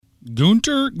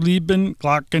Gunter Lieben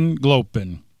Glocken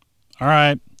Glopen. All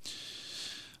right.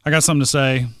 I got something to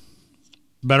say.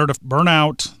 Better to burn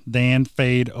out than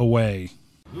fade away.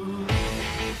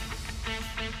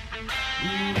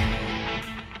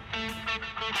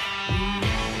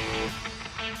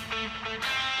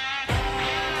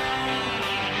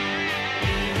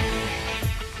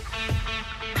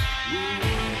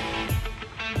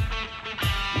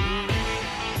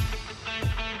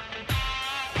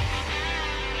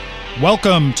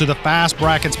 Welcome to the Fast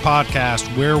Brackets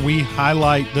podcast, where we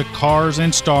highlight the cars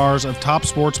and stars of top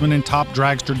sportsmen and top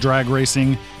dragster drag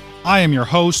racing. I am your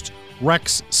host,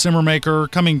 Rex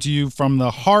Simmermaker, coming to you from the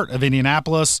heart of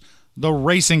Indianapolis, the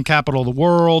racing capital of the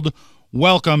world.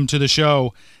 Welcome to the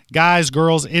show. Guys,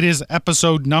 girls, it is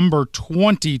episode number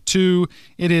 22.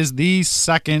 It is the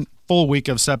second full week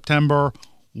of September.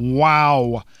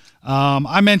 Wow.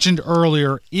 I mentioned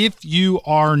earlier, if you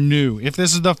are new, if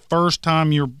this is the first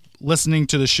time you're listening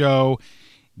to the show,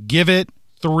 give it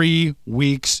 3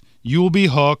 weeks. You will be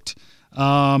hooked,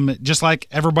 just like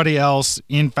everybody else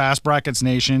in Fast Brackets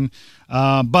Nation.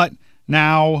 But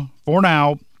for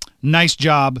now, nice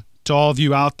job to all of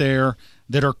you out there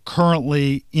that are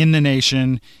currently in the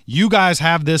nation. You guys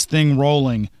have this thing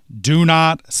rolling. Do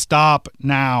not stop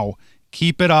now.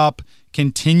 Keep it up.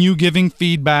 Continue giving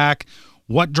feedback.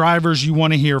 What drivers you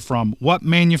want to hear from, what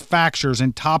manufacturers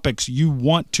and topics you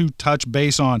want to touch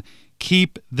base on.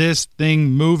 Keep this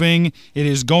thing moving. It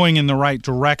is going in the right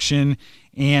direction,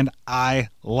 and I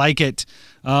like it.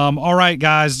 All right,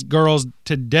 guys, girls,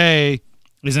 today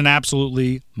is an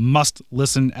absolutely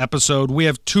must-listen episode. We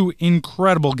have two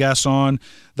incredible guests on.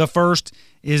 The first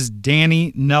is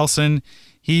Danny Nelson.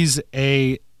 He's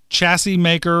a chassis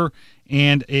maker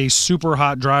and a super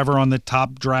hot driver on the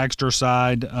top dragster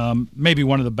side, maybe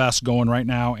one of the best going right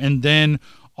now. And then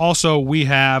also we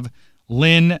have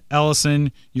Lynn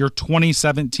Ellison, your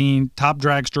 2017 top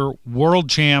dragster world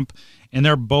champ, and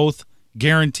they're both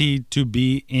guaranteed to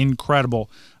be incredible.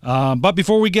 But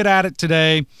before we get at it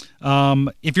today,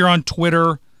 if you're on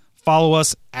Twitter, follow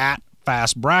us at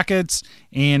Fast Brackets,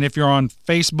 and if you're on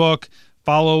Facebook,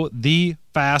 follow the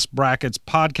Fast Brackets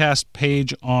podcast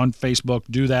page on Facebook.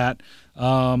 Do that.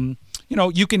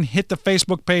 You can hit the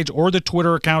Facebook page or the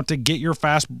Twitter account to get your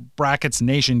Fast Brackets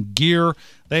Nation gear.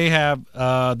 They have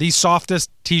the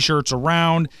softest t-shirts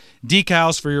around,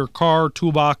 decals for your car,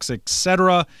 toolbox,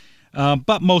 etc.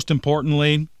 But most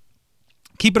importantly,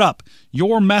 keep it up.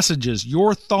 Your messages,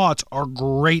 your thoughts are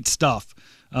great stuff.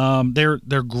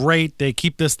 They're great. They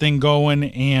keep this thing going,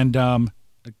 and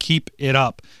keep it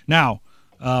up. Now,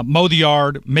 mow the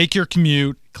yard, make your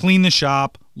commute, clean the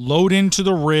shop, load into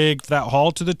the rig for that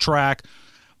haul to the track,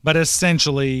 but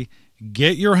essentially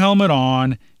get your helmet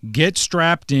on, get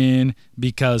strapped in,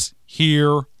 because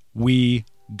here we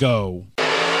go.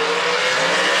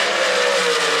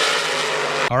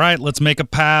 All right, let's make a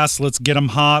pass. Let's get them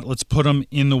hot. Let's put them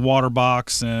in the water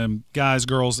box. Guys,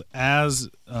 girls, as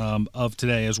of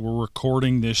today, as we're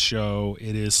recording this show,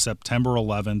 it is September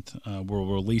 11th. We'll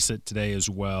release it today as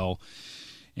well.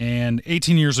 And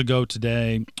 18 years ago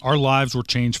today, our lives were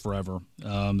changed forever.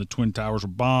 The Twin Towers were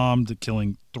bombed,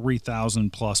 killing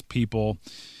 3,000 plus people.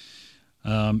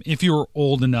 If you were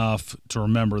old enough to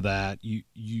remember that,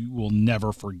 you will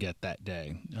never forget that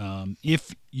day.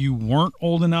 If you weren't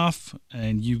old enough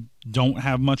and you don't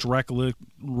have much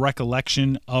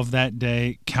recollection of that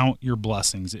day, count your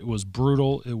blessings. It was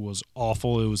brutal. It was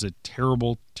awful. It was a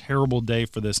terrible, terrible day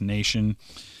for this nation.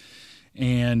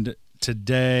 And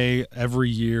today, every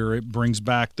year, it brings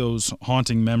back those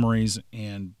haunting memories,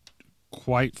 and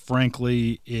quite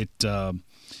frankly, it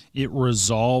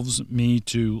resolves me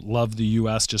to love the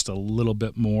U.S. just a little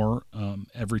bit more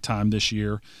every time this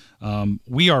year.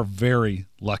 We are very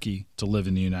lucky to live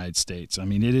in the United States. I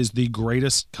mean, it is the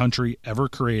greatest country ever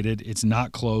created. It's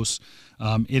not close.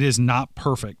 It is not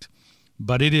perfect,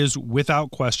 but it is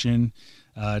without question.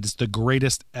 It's the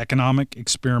greatest economic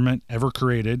experiment ever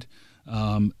created.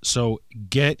 So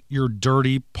get your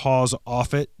dirty paws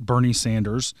off it, Bernie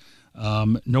Sanders.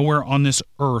 Nowhere on this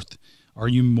earth are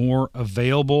you more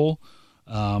available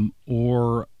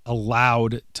or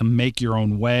allowed to make your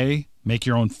own way, make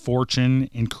your own fortune,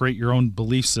 and create your own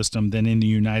belief system than in the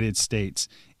United States.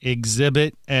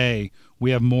 Exhibit A,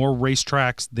 we have more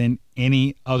racetracks than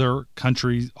any other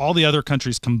country, all the other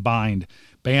countries combined.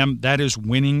 Bam, that is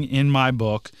winning in my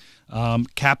book.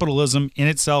 Capitalism in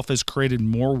itself has created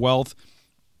more wealth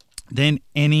than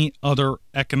any other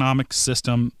economic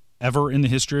system ever in the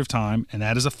history of time, and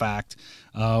that is a fact.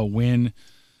 When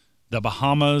the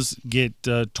Bahamas get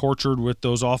tortured with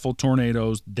those awful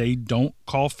tornadoes, they don't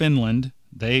call Finland.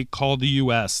 they call the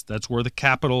U.S. That's where the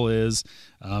capital is,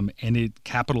 and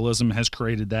capitalism has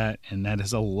created that, and that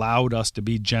has allowed us to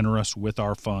be generous with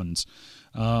our funds.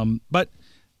 But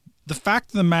the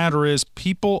fact of the matter is,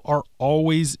 people are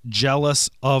always jealous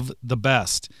of the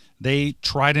best. They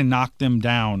try to knock them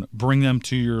down, bring them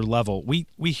to your level.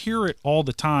 We hear it all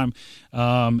the time,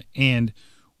 and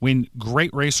when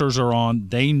great racers are on,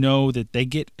 they know that they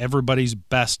get everybody's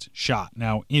best shot.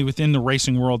 Now, within the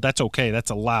racing world, that's okay.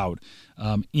 That's allowed.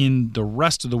 In the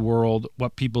rest of the world,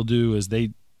 what people do is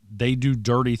they do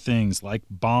dirty things like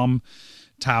bomb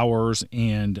towers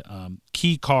and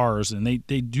key cars, and they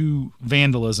do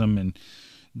vandalism and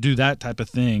do that type of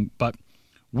thing. But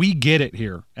we get it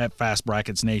here at Fast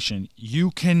Brackets Nation. You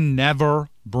can never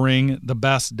bring the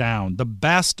best down. The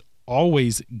best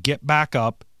always get back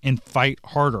up and fight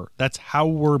harder. That's how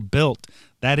we're built.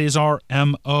 That is our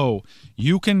MO.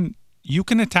 You can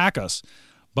attack us,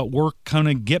 but we're going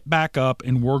to get back up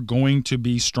and we're going to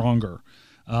be stronger.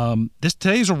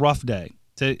 Today's a rough day.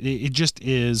 It just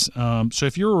is. So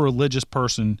if you're a religious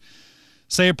person,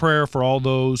 say a prayer for all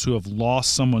those who have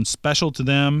lost someone special to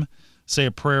them. Say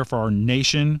a prayer for our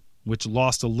nation, which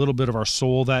lost a little bit of our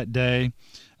soul that day.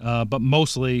 But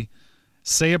mostly,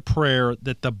 say a prayer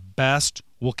that the best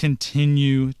will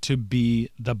continue to be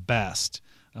the best.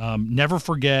 Never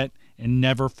forget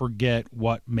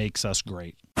what makes us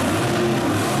great.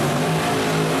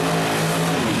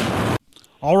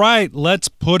 All right, let's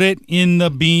put it in the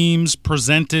beams,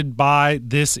 presented by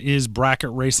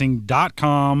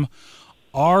thisisbracketracing.com.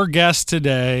 Our guest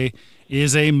today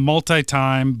is a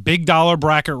multi-time big dollar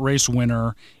bracket race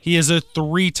winner. He is a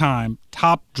 3-time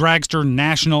top dragster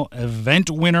national event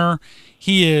winner.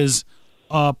 He is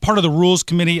part of the rules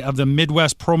committee of the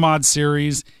Midwest Pro Mod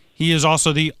Series. He is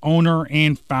also the owner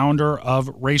and founder of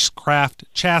Racecraft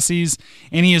Chassis,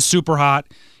 and he is super hot.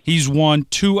 He's won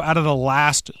 2 out of the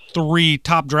last 3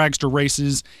 top dragster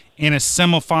races and a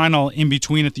semifinal in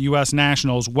between at the U.S.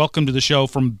 Nationals. Welcome to the show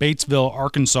from Batesville,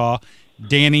 Arkansas,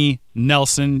 Danny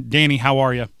Nelson. Danny, how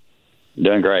are you?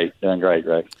 Doing great,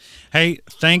 Greg. Hey,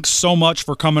 thanks so much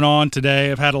for coming on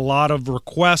today. I've had a lot of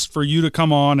requests for you to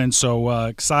come on, and so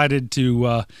excited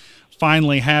to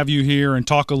finally have you here and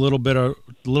talk a little bit of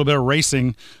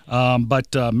racing.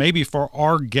 But maybe for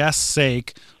our guest's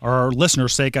sake, or our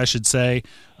listener's sake, I should say,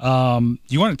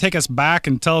 you want to take us back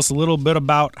and tell us a little bit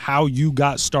about how you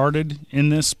got started in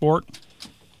this sport?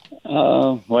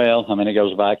 Well, it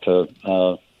goes back to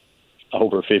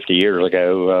over 50 years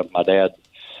ago. My dad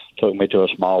took me to a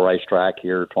small racetrack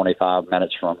here 25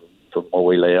 minutes from where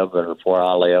we live, or where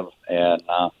I live, and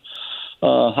I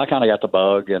kind of got the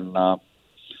bug and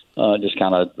just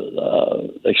kind of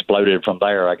exploded from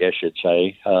there, I guess you'd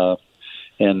say.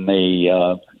 In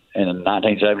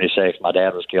 1976, my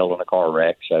dad was killed in a car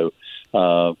wreck. So,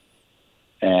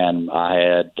 and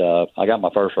I got my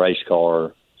first race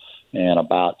car in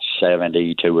about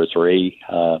 72 or 3,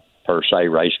 per se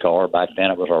race car. Back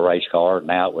then it was a race car.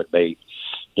 Now it would be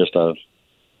just a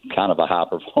kind of a high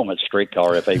performance street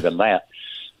car, if even that.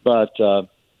 But, in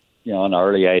the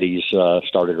early 80s,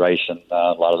 started racing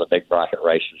a lot of the big bracket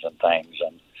races and things,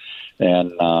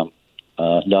 and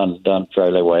done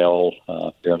fairly well.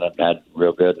 Had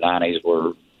real good 90s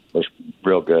was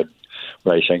real good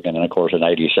racing, and then of course in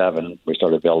 '87 we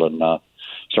started building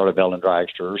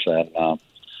dragsters, and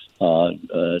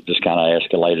just kind of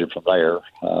escalated from there.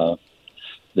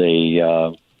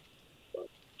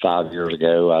 5 years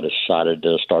ago, I decided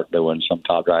to start doing some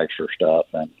top dragster stuff,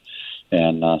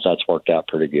 and that's worked out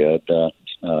pretty good.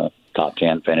 Top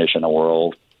 10 finish in the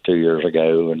world 2 years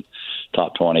ago, and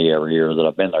top 20 every year that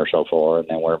I've been there so far, and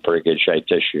then we're in pretty good shape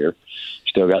this year.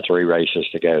 Still got 3 races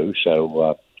to go,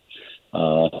 so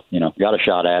got a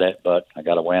shot at it, but I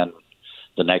got to win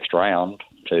the next round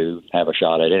to have a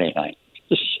shot at anything.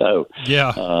 So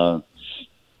yeah.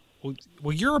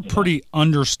 Well, you're a pretty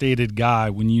understated guy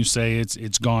when you say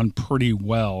it's gone pretty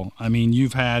well. I mean,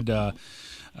 you've had by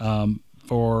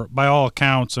all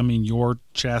accounts, your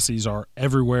chassis are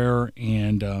everywhere,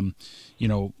 and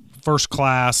first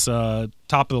class, top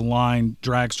of the line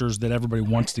dragsters that everybody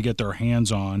wants to get their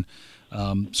hands on.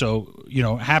 So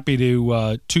happy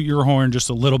to toot your horn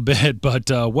just a little bit, but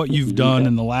what you've done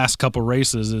in the last couple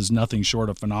races is nothing short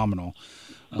of phenomenal.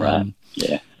 Right.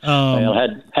 Yeah.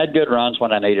 Had good runs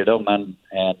when I needed them, and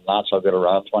not so good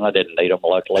runs when I didn't need them.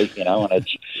 Luckily, and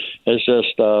it's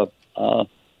just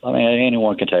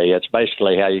anyone can tell you it's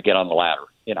basically how you get on the ladder.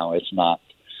 It's not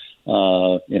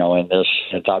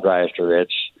in top dragster.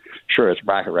 It's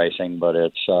bracket racing, but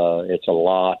it's a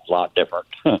lot different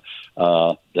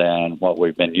than what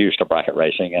we've been used to bracket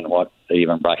racing and what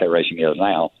even bracket racing is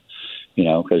now.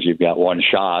 because you've got one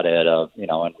shot at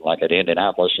and like at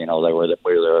Indianapolis, we were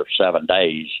there 7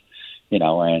 days,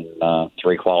 and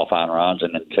 3 qualifying runs,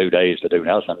 and then 2 days to do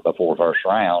nothing before first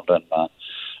round, and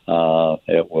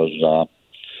it was,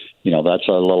 that's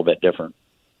a little bit different.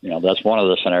 That's one of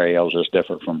the scenarios that's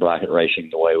different from bracket racing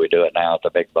the way we do it now at the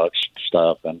big bucks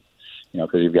stuff, and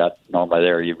because you've got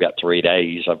 3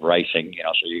 days of racing,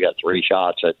 so you got 3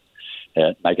 shots at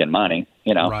making money,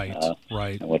 Right,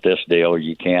 right. And with this deal,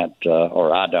 you can't,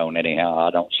 or I don't anyhow. I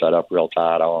don't set up real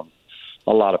tight on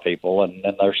a lot of people, and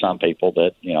there's some people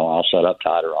that I'll set up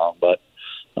tighter on, but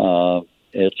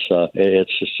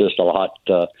it's just a lot.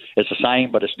 It's the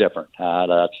same, but it's different.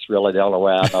 That's really the only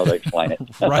way I know to explain it.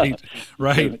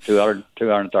 Right.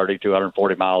 230,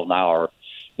 240 miles an hour,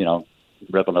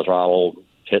 ripping the throttle,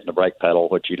 hitting the brake pedal,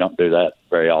 which you don't do that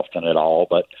very often at all,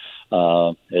 but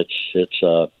it's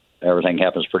everything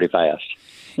happens pretty fast.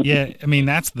 Yeah, I mean,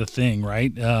 that's the thing,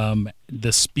 right?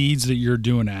 The speeds that you're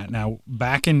doing at. Now,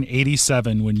 back in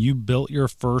 87, when you built your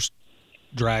first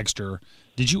dragster,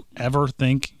 did you ever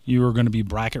think you were going to be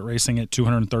bracket racing at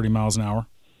 230 miles an hour?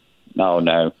 No.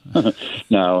 No.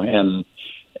 And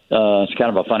it's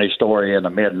kind of a funny story. In the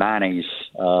mid-'90s,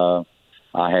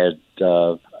 I had,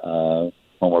 when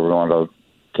we were going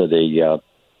to the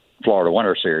Florida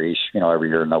Winter Series, every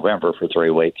year in November for 3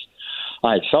 weeks,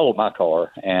 I had sold my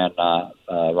car, and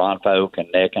Ron Folk and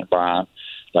Nick and Brian,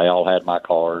 they all had my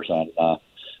cars, and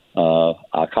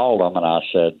I called them and I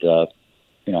said,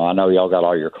 I know y'all got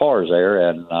all your cars there,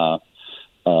 and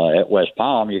at West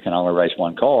Palm you can only race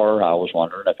one car. I was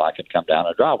wondering if I could come down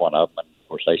and drive one of them, and of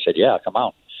course they said, yeah, come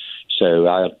on. So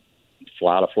I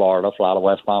fly to Florida, fly to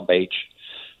West Palm Beach,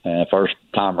 and first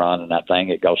time running that thing,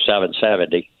 it goes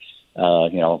 770,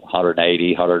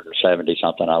 180, 170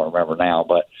 something, I don't remember now,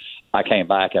 but I came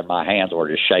back and my hands were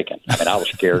just shaking. I mean, I was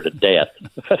scared to death,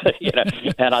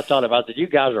 and I told him, I said, you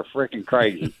guys are freaking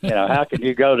crazy. How can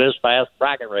you go this fast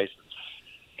bracket racing?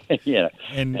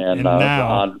 And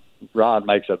now Ron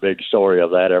makes a big story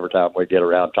of that every time we get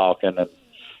around talking and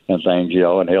things,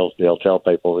 and he'll tell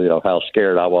people, how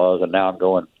scared I was. And now I'm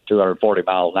going 240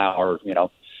 miles an hour,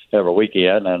 every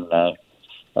weekend, and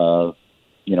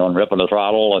and ripping the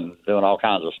throttle and doing all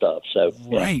kinds of stuff. So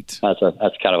right. That's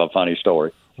kind of a funny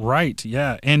story. Right.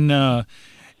 Yeah. And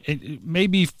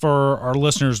maybe for our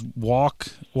listeners, walk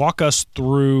us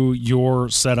through your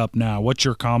setup now. What's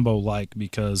your combo like?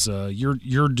 Because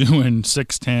you're doing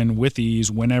 610 with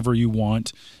ease whenever you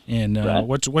want. And right.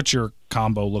 what's your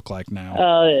combo look like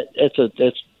now? It's a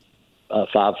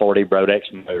 540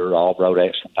 Brodex motor, all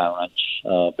Brodex components,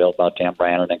 built by Tim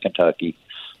Brandon in Kentucky.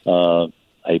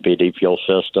 APD fuel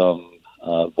system,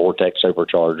 Vortex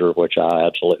supercharger, which I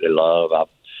absolutely love. I've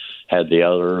had the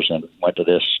others and went to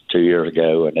this 2 years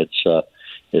ago, and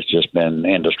it's just been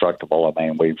indestructible. I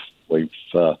mean, we've this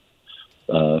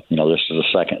is the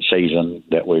second season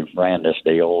that we've ran this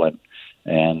deal, and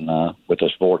with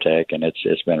this Vortex, and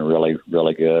it's been really,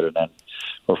 really good. And then,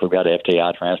 of course, we've got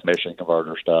FTI transmission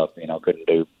converter stuff. Couldn't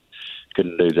do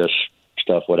this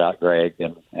stuff without Greg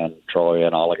and Troy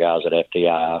and all the guys at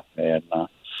FTI. And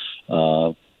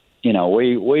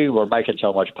we were making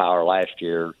so much power last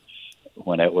year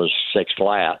when it was 6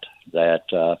 flat that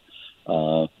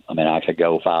I could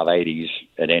go 580s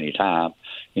at any time.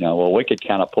 We could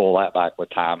kind of pull that back with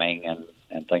timing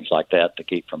and things like that to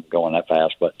keep from going that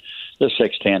fast. But this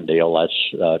 610 deal,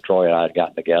 that's Troy and I had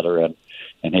gotten together, and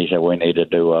he said we need to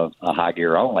do a high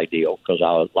gear only deal, because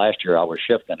last year I was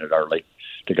shifting it early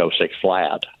to go 6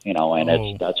 flat,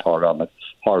 and that's hard on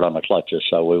the clutches.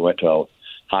 So we went to a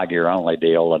high gear only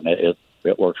deal, and it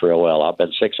works real well. I've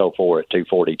been 604 at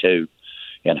 242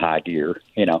 in high gear,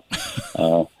 and I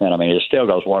mean, it still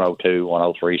goes 102,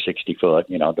 103, 60 foot,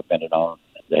 depending on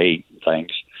the heat and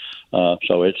things.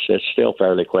 So it's still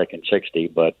fairly quick in 60,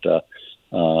 but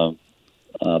about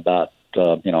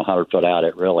 100 foot out,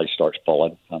 it really starts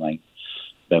pulling. I mean,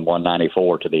 been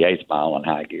 194 to the 8th mile in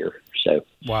high gear. So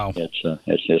wow,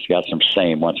 it's just got some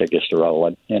steam once it gets to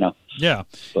rolling, Yeah,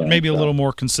 but, maybe a little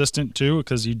more consistent too,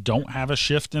 because you don't have a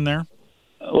shift in there.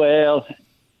 Well,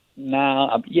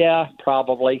 no, yeah,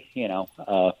 probably.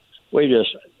 We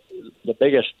just the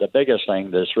biggest thing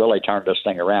that's really turned this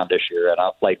thing around this year, and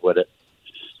I've played with it,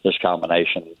 this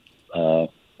combination,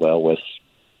 with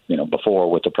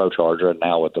before with the Pro Charger and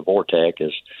now with the Vortex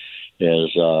is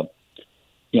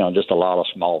just a lot of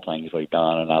small things we've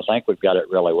done, and I think we've got it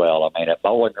really well. I mean, at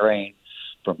Bowling Green,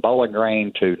 from Bowling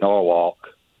Green to Norwalk,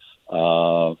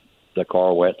 the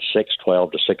car went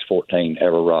 612 to 614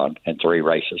 every run in 3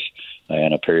 races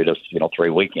in a period of 3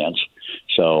 weekends.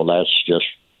 So that's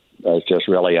just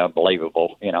really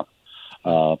unbelievable, There's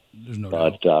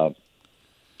no doubt.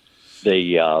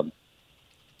 just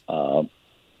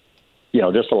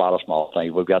a lot of small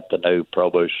things. We've got the new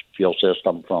ProBoost fuel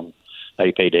system from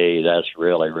APD. That's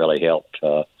really, really helped.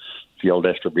 Fuel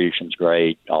distribution's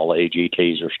great. All the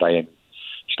EGTs are staying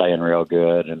real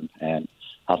good, and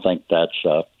I think that's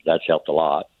helped a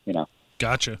lot.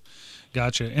 Gotcha.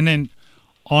 And then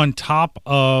on top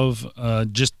of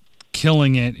just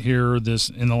killing it here in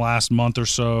the last month or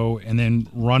so, and then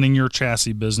running your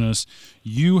chassis business,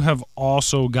 you have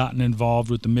also gotten involved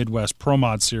with the Midwest Pro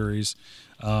Mod Series,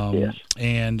 yes.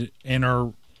 and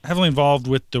are heavily involved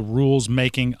with the rules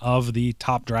making of the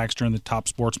top dragster and the top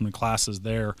sportsman classes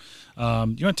there. You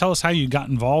want to tell us how you got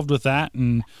involved with that?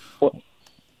 And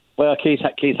well, Keith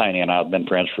Haney and I have been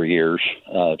friends for years,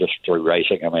 just through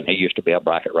racing. I mean, he used to be a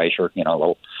bracket racer, a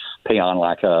little peon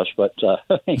like us, but the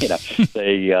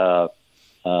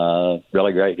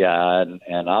really great guy,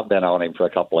 and I've been on him for a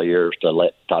couple of years to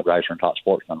let Top Dragster and Top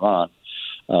Sportsman run,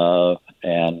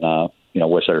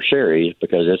 with their series,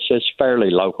 because it's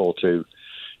fairly local to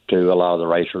a lot of the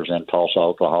racers in Tulsa,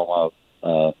 Oklahoma,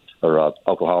 or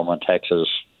Oklahoma and Texas,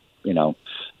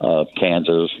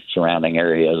 Kansas, surrounding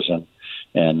areas, and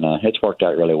it's worked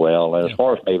out really well. And as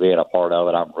far as me being a part of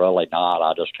it, I'm really not.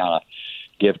 I just kind of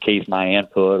give Keith my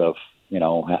input of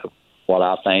what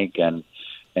I think, and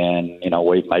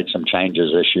we've made some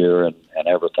changes this year, and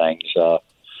everything's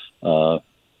most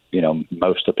of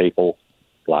the people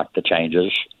like the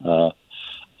changes,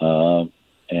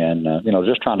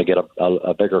 just trying to get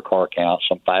a bigger car count,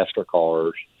 some faster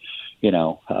cars,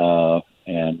 and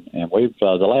we've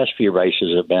the last few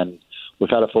races we've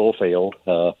had a full field,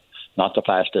 not the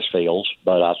fastest fields,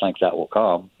 but I think that will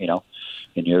come, in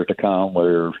years to come,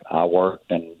 where I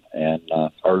worked and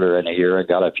earlier in the year I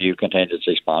got a few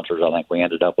contingency sponsors. I think we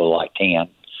ended up with like 10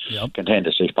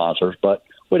 contingency sponsors, but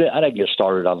I didn't get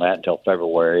started on that until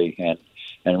February, and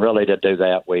really to do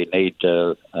that we need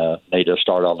to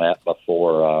start on that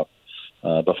before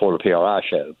the PRI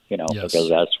show, because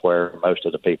that's where most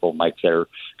of the people make their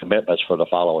commitments for the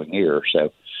following year.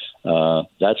 So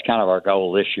that's kind of our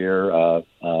goal this year.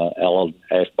 Ellen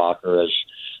Ashbacher is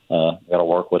going to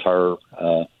work with her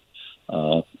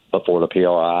before the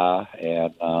PRI,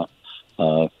 and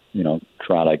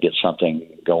try to get something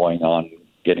going on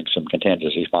getting some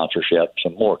contingency sponsorship,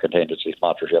 some more contingency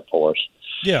sponsorship for us.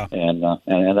 Yeah, and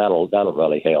that'll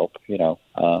really help.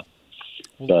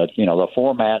 But the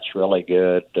format's really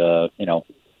good.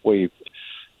 We've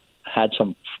had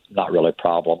some not really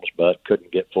problems, but couldn't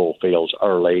get full fields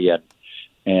early,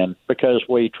 and because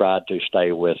we tried to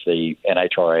stay with the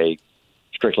NHRA,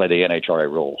 strictly the NHRA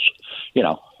rules,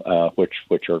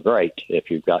 which are great if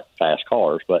you've got fast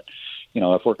cars, but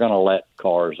if we're going to let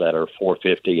cars that are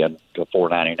 450 and to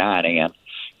 499 in,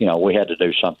 we had to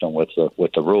do something with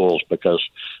the rules, because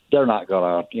they're not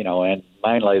going to, and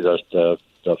mainly the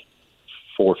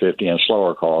 450 and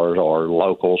slower cars are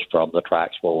locals from the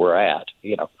tracks where we're at,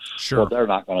 Sure. Well, they're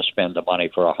not going to spend the money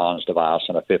for a Hans device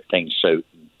and a 15 suit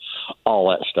and all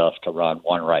that stuff to run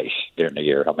one race during the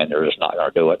year. I mean, they're just not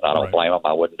going to do it. And I don't blame them.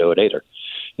 I wouldn't do it either.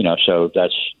 So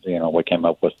that's, we came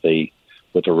up with the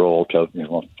rule to,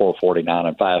 449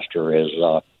 and faster is,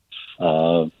 you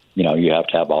have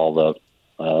to have all the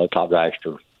top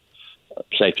dragster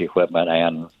safety equipment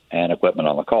and equipment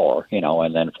on the car,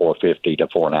 and then 450 to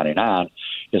 499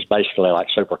 is basically like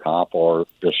super comp or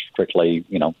just strictly,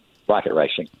 bracket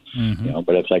racing. Mm-hmm.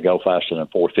 But if they go faster than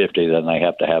 450, then they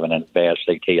have to have an advanced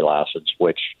ET license,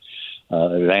 which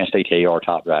advanced ET or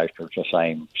top dragster, it's the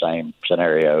same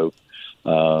scenario.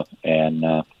 So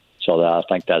I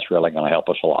think that's really going to help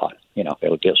us a lot.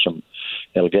 It'll get some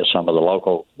of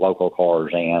the local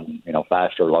cars in,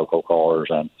 faster local cars,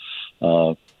 and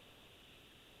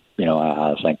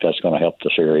I think that's going to help the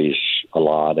series a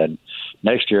lot. And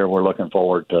next year we're looking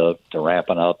forward to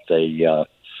ramping up the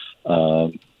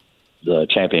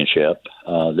championship.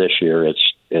 This year it's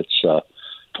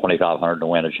 $2,500 to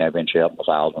win a championship,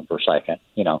 $1,000 per second.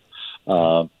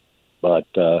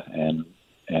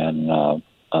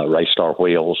 Race Star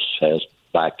Wheels has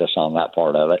backed us on that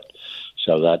part of it,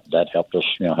 so that helped us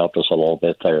a little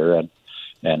bit there. And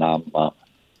I'm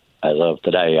as of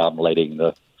today I'm leading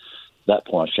that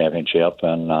points championship,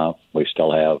 and we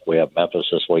have Memphis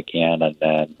this weekend, and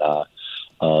then the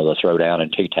throwdown in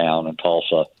T-Town in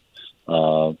Tulsa,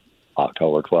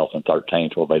 October 12th and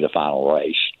 13th will be the final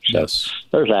race. So yes.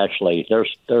 There's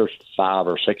 5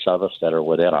 or 6 of us that are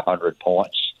within 100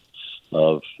 points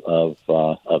of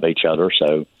each other.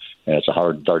 So it's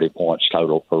 130 points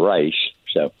total per race.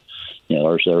 So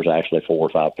there's actually 4 or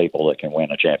 5 people that can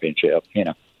win a championship.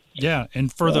 Yeah,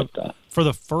 and for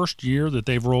the first year that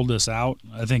they've rolled this out,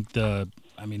 I think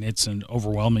it's an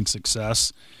overwhelming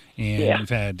success, And we've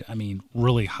had,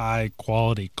 really high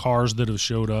quality cars that have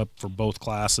showed up for both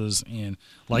classes. And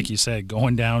like you said,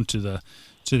 going down to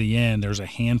the end, there's a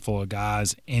handful of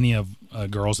guys, any of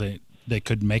girls that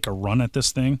could make a run at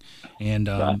this thing. And,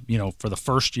 for the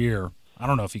first year, I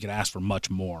don't know if you could ask for much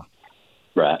more.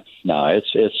 Right. No,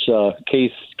 it's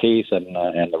Keith and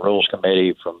the rules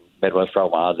committee from Midwest Pro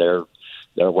Mod.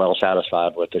 They're well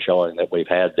satisfied with the showing that we've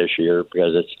had this year,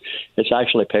 because it's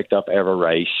actually picked up every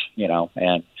race,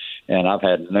 and I've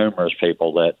had numerous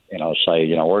people that, say,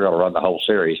 we're going to run the whole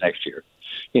series next year.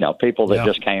 People that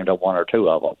just came to one or two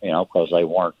of them, because they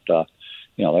weren't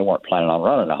planning on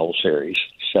running the whole series.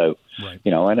 So, right.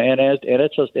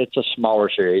 It's a smaller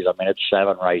series. It's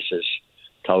 7 races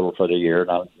total for the year.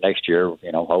 Now, next year,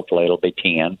 hopefully it'll be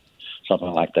 10,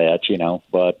 something like that,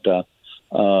 but,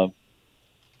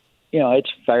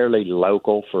 it's fairly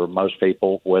local for most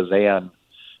people within,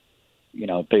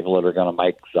 people that are going to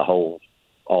make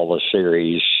all the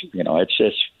series.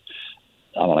 It's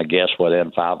I'm going to guess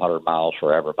within 500 miles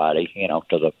for everybody,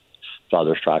 to the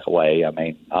farthest strike away. I'm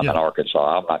in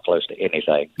Arkansas. I'm not close to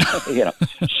anything,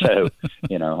 So,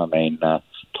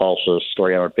 Tulsa's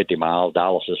 350 miles.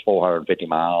 Dallas is 450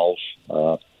 miles.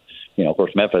 Of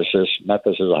course, Memphis is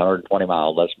 120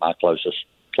 miles. That's my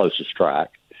closest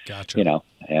track. Gotcha.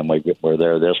 And we're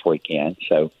there this weekend.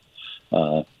 So,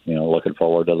 looking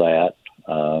forward to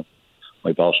that.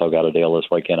 We've also got a deal this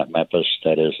weekend at Memphis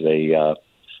that is the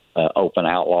open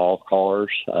outlaw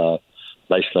cars.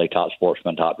 Basically, top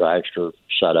sportsman, top dragster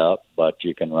set up, but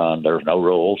you can run. There's no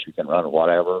rules. You can run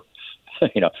whatever,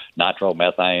 nitro,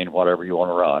 methane, whatever you want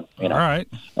to run. All right.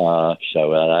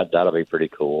 So that'll be pretty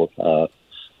cool.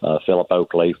 Philip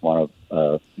Oakley, one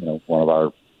of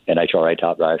our NHRA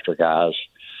top dragster guys,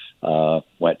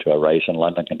 went to a race in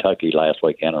London, Kentucky last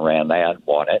weekend and ran that and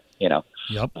won it.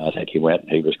 Yep. I think he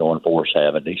was going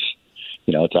 470s.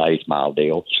 It's an 8-mile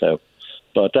deal. So,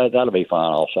 but that'll be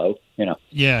fun also.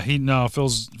 Yeah,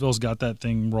 Phil's got that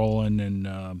thing rolling,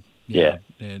 and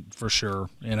for sure.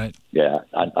 And I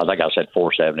think I said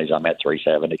 470s. I meant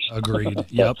 370s. Agreed.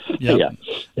 Yep. Yeah.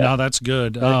 No, that's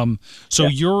good. So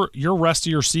your rest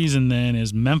of your season then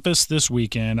is Memphis this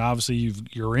weekend. Obviously,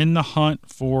 you're in the hunt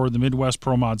for the Midwest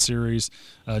Pro Mod Series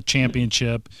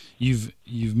championship. You've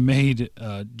made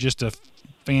just a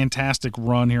fantastic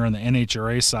run here on the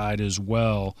NHRA side as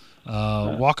well.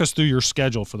 Walk us through your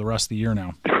schedule for the rest of the year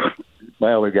now.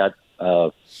 Well, we've got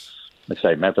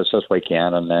Memphis this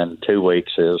weekend, and then 2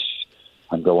 weeks is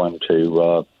I'm going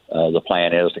to the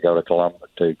plan is to go to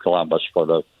Columbus for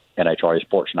the NHRA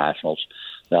Sports Nationals.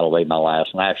 That'll be my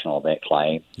last national event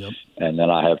claim. Yep. And then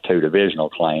I have 2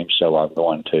 divisional claims, so I'm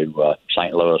going to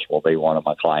St. Louis will be one of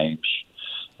my claims.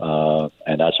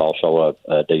 And that's also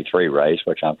a D3 race,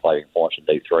 which I'm playing points in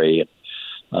D3.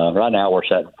 And right now we're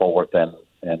setting fourth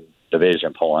in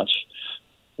division points.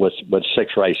 With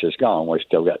 6 races gone, we've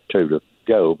still got 2 to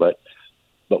go, but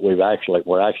we're actually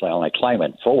only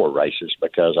claiming 4 races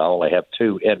because I only have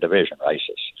 2 in-division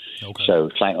races. Okay. So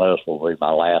St. Louis will be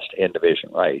my last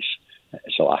in-division race.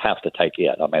 So I have to take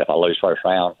it. If I lose first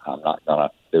round, I'm not going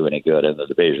to do any good in the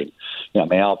division.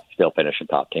 I'll still finish in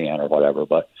top 10 or whatever,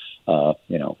 but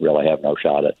really have no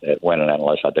shot at winning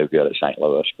unless I do good at St.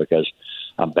 Louis, because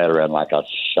I'm better in like a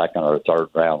second or third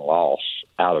round loss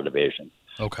out of division.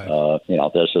 Okay.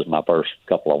 This is my first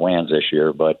couple of wins this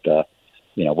year, but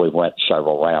we went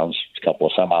several rounds, a couple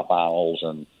of semifinals,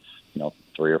 and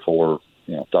 3 or 4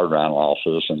 third round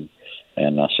losses, and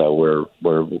so we're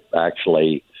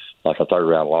actually, like, a third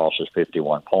round loss is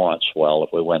 51 points. Well,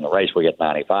 if we win the race, we get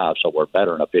 95, so we're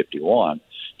better than a 51.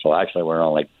 So actually, we're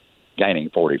only gaining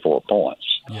 44 points.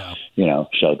 Yeah.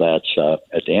 So that's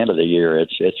at the end of the year,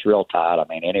 it's real tight.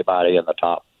 Anybody in the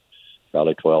top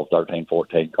probably 12, 13,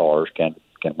 14 cars can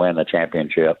win the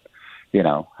championship. You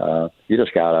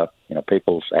just gotta.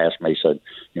 People ask me, said,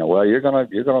 well, you're gonna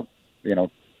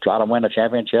try to win the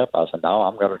championship. I said, no,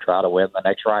 I'm going to try to win the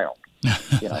next round.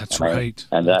 That's right.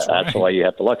 And that's the way you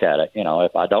have to look at it.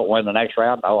 If I don't win the next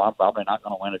round, no, I'm probably not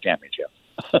going to win a championship.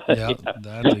 Yeah,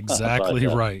 that's exactly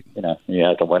right. You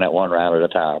have to win it one round at a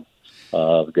time.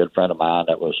 A good friend of mine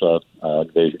that was a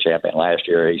division champion last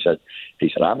year, he said,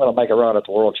 I'm going to make a run at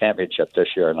the World Championship this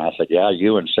year. And I said, yeah,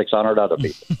 you and 600 other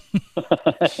people.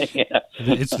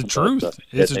 It's the truth.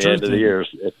 It's the end of the year.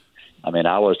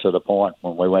 I was to the point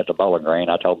when we went to Bowling Green,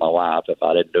 I told my wife if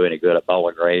I didn't do any good at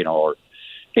Bowling Green or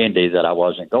Indy that I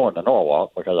wasn't going to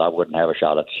Norwalk because I wouldn't have a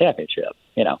shot at the championship,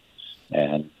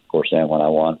 And, of course, then when I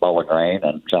won Bowling Green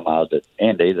and somehow at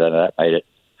Indy, then that made it,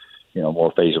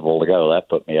 more feasible to go. That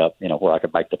put me up, where I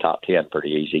could make the top 10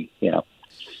 pretty easy,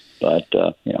 But,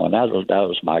 and that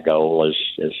was my goal is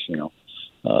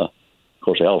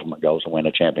course, the ultimate goal is to win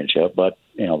a championship, but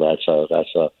that's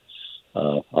a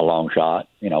long shot,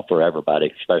 for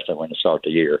everybody, especially when you start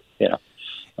the year.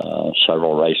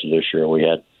 Several races this year we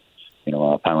had.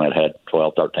 Our opponent had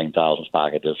 12, 13,000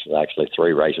 packages. Actually,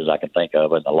 3 races I can think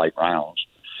of in the late rounds.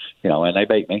 And they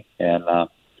beat me. And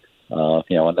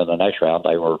and then the next round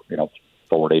they were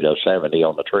 40 to 70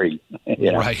 on the tree.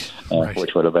 Right.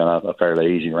 Which would have been a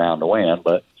fairly easy round to win,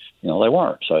 but they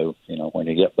weren't. So when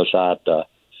you get beside,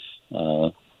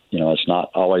 it's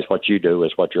not always what you do;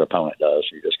 it's what your opponent does.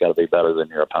 You just got to be better than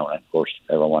your opponent. Of course,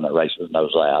 everyone that races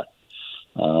knows that.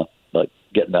 But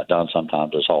getting that done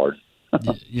sometimes is hard.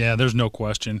 Yeah, there's no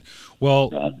question.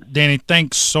 Well, Danny,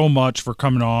 thanks so much for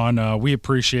coming on. We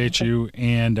appreciate you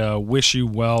and wish you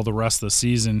well the rest of the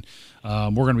season.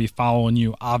 We're going to be following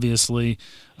you, obviously.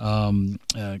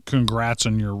 Congrats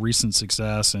on your recent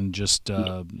success and just,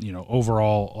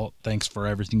 overall, thanks for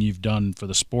everything you've done for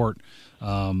the sport.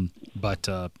 Thanks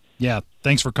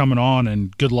for coming on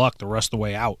and good luck the rest of the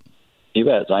way out. You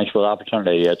bet. Thanks for the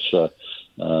opportunity. It's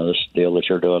this deal that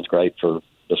you're doing is great for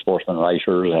the sportsman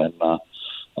racers, and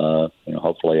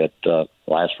hopefully it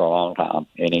lasts for a long time.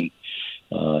 Any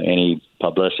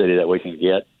publicity that we can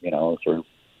get, through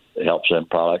it helps in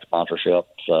product sponsorships,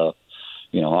 on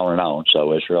and on.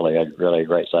 So it's really a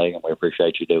great thing, and we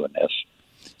appreciate you doing this.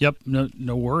 Yep,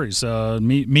 no worries.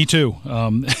 Me too.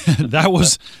 That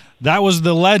was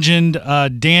the legend,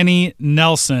 Danny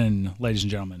Nelson, ladies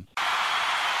and gentlemen.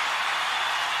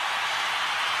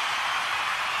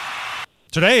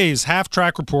 Today's Half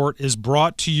Track Report is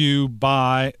brought to you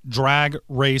by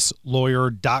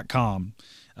DragRaceLawyer.com.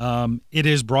 It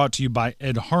is brought to you by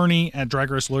Ed Harney at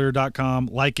DragRaceLawyer.com,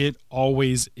 like it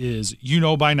always is. You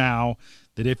know by now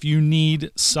that if you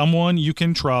need someone you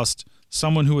can trust,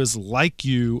 someone who is like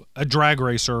you, a drag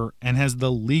racer, and has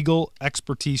the legal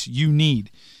expertise you need,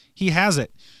 he has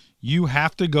it. You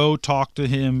have to go talk to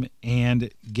him and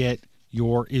get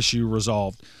your issue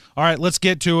resolved. All right, let's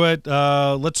get to it.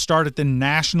 Let's start at the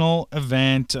national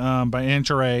event by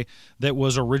NHRA that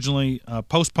was originally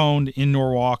postponed in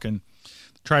Norwalk, and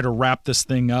try to wrap this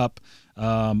thing up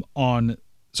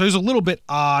so it was a little bit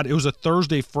odd. It was a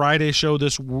Thursday-Friday show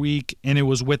this week, and it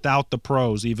was without the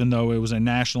pros, even though it was a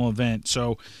national event.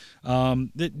 So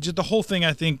the whole thing,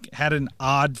 I think, had an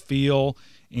odd feel,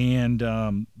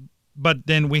 and but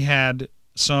then we had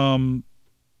some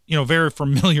very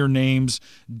familiar names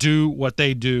do what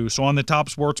they do. So on the Top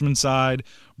Sportsman side,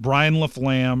 Brian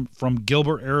LaFlamme from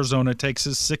Gilbert, Arizona, takes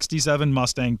his 67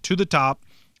 Mustang to the top.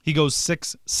 He goes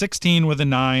 6-16 with a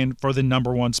 9 for the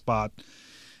number 1 spot.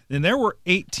 And there were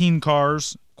 18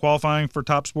 cars qualifying for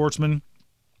Top Sportsman.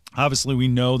 Obviously, we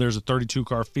know there's a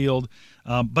 32-car field,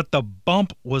 but the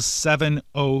bump was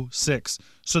 7:06.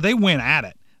 So they went at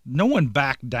it. No one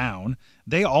backed down.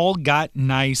 They all got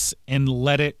nice and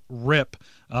let it rip.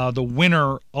 The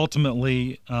winner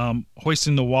ultimately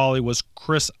hoisting the Wally was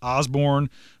Chris Osborne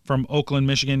from Oakland,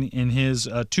 Michigan in his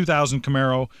 2000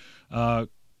 Camaro.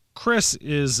 Chris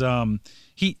is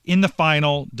he in the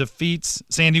final defeats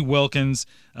Sandy Wilkins.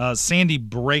 Sandy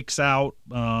breaks out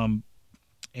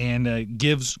and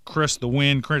gives Chris the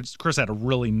win. Chris had a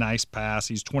really nice pass.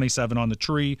 He's 27 on the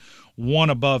tree, 1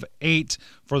 above 8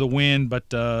 for the win,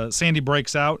 but Sandy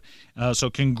breaks out. So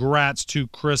congrats to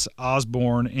Chris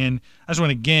Osborne. And I just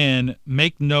want to, again,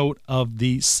 make note of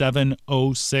the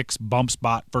 7:06 bump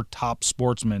spot for Top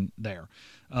Sportsman there.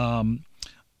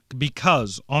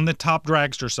 Because on the Top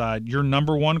Dragster side, your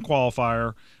number 1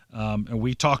 qualifier, and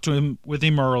we talked with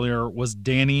him earlier, was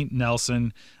Danny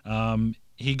Nelson.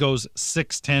 He goes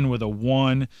 6'10" with a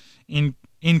 1.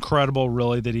 Incredible,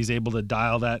 really, that he's able to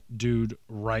dial that dude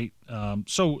right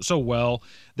so well.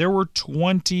 There were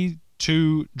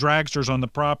 22 dragsters on the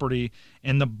property,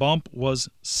 and the bump was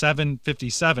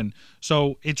 7:57.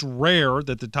 So it's rare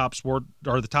that the top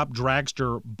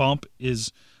dragster bump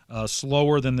is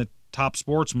slower than the Top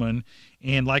Sportsman.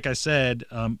 And like I said,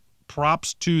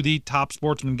 props to the Top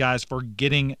Sportsman guys for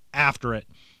getting after it.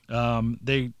 None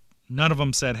of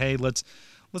them said, hey, let's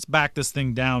back this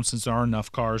thing down since there are enough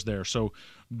cars there. So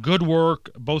good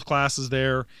work, both classes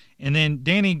there. And then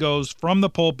Danny goes from the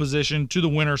pole position to the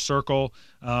winner's circle.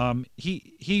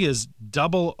 He is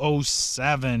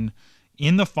 007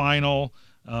 in the final,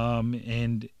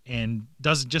 and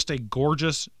does just a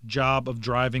gorgeous job of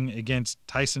driving against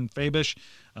Tyson Fabish.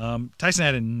 Tyson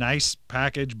had a nice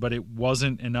package, but it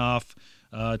wasn't enough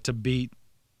to beat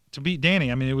Danny.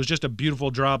 I mean, it was just a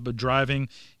beautiful job of driving.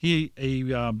 He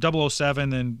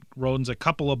 007, and Roden's a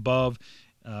couple above.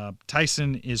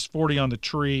 Tyson is 40 on the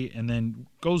tree and then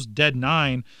goes dead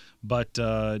 9, but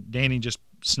Danny just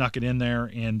snuck it in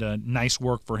there, and nice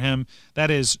work for him.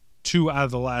 That is 2 out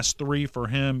of the last 3 for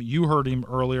him. You heard him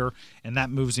earlier, and that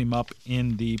moves him up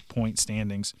in the point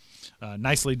standings.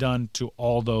 Nicely done to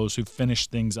all those who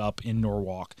finished things up in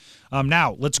Norwalk.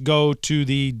 Now, let's go to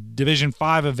the Division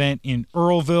 5 event in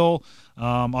Earlville.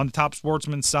 On the Top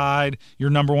Sportsman side, your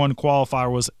number 1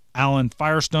 qualifier was Alan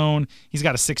Firestone. He's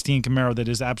got a 16 Camaro that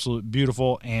is absolutely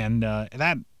beautiful, and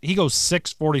that he goes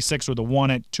 646 with a 1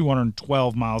 at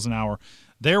 212 miles an hour.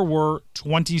 There were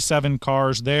 27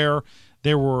 cars there.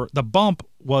 The bump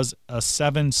was a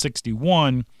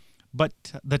 761, but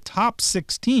the top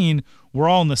 16 were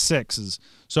all in the 6s.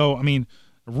 So, I mean,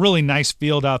 a really nice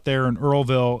field out there in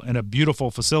Earlville and a beautiful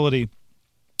facility.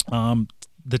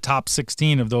 The top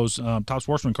 16 of those Top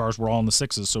Sportsman cars were all in the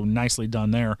 6s, so nicely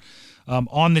done there.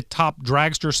 On the Top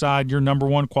Dragster side, your number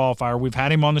 1 qualifier, we've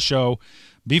had him on the show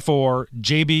before,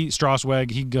 JB Strasweg.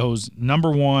 He goes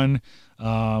number 1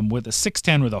 with a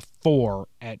 610 with a 4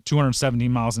 at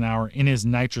 217 miles an hour in his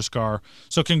nitrous car.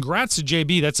 So congrats to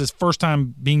JB. That's his first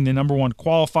time being the number 1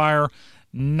 qualifier.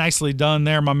 Nicely done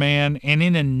there, my man. And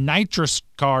in a nitrous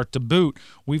car to boot,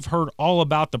 we've heard all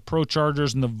about the Pro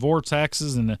Chargers and the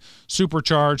Vortexes and the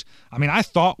Supercharge. I mean, I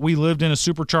thought we lived in a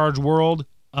supercharged world,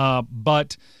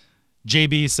 but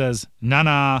JB says,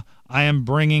 nah, I am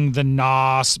bringing the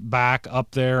NOS back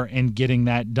up there and getting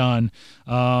that done.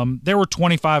 There were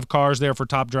 25 cars there for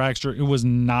Top Dragster. It was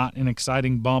not an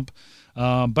exciting bump,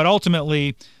 but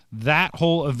ultimately that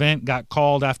whole event got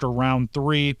called after round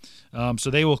 3, so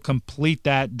they will complete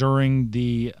that during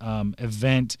the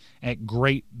event at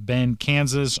Great Bend,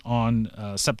 Kansas on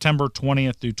September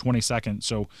 20th through 22nd.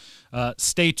 So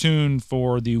stay tuned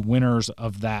for the winners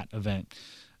of that event.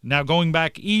 Now going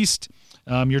back east,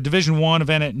 your Division 1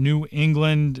 event at New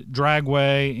England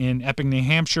Dragway in Epping, New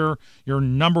Hampshire, your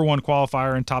number 1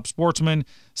 qualifier in Top Sportsman,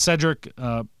 Cedric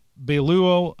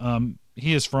Beluo.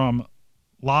 He is from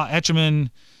La Etchemin,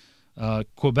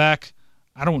 Quebec.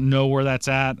 I don't know where that's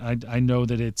at. I know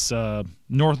that it's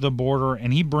north of the border,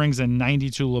 and he brings a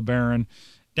 92 LeBaron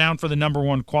down for the number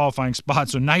 1 qualifying spot.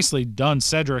 So nicely done,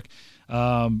 Cedric.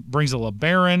 Brings a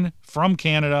LeBaron from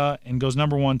Canada and goes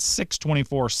number 1,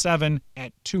 624.7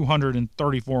 at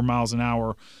 234 miles an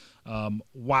hour.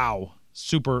 Wow.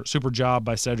 Super job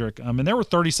by Cedric. And there were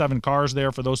 37 cars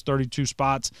there for those 32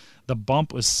 spots. The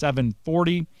bump was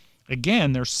 740.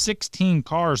 Again, there's 16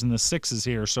 cars in the 6s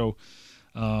here. So,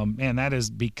 man, that is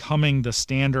becoming the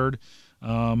standard.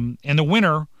 And the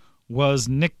winner was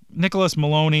Nicholas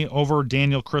Maloney over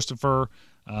Daniel Christopher.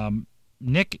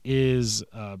 Nick is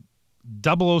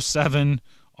 007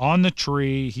 on the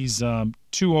tree. He's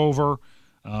 2 over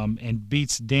and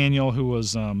beats Daniel, who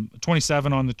was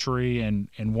 27 on the tree and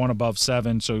 1 above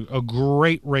 7. So a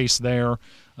great race there.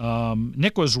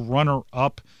 Nick was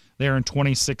runner-up there in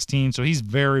 2016, so he's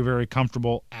very, very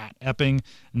comfortable at Epping.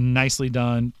 Nicely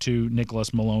done to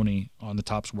Nicholas Maloney on the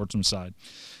Top Sportsman side.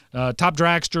 Top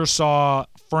Dragster saw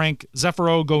Frank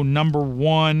Zeffiro go number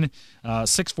 1,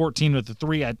 614 with the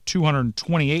 3 at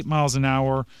 228 miles an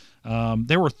hour.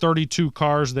 There were 32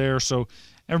 cars there, so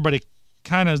everybody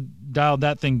kind of dialed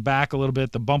that thing back a little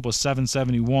bit. The bump was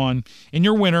 771. And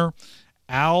your winner,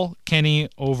 Al Kenny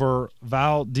over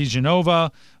Val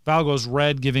DiGenova. Val goes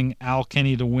red, giving Al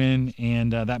Kenny the win,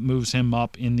 and that moves him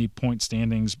up in the point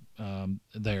standings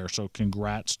there. So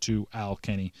congrats to Al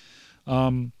Kenny.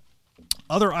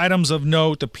 Other items of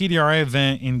note, the PDRA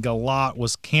event in Galat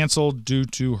was canceled due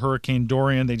to Hurricane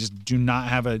Dorian. They just do not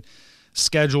have a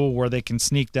schedule where they can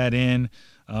sneak that in.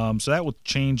 So that will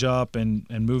change up and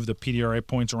move the PDRA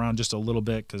points around just a little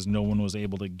bit because no one was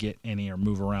able to get any or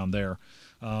move around there.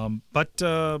 But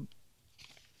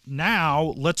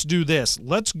now let's do this.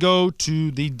 Let's go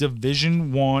to the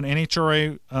Division 1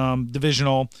 NHRA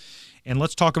divisional, and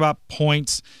let's talk about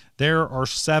points. There are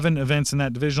 7 events in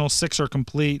that divisional. 6 are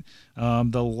complete.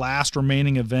 The last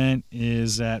remaining event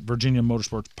is at Virginia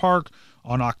Motorsports Park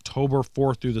on October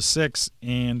 4th through the 6th.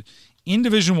 And in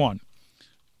Division 1,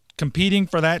 competing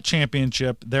for that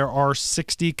championship, there are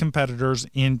 60 competitors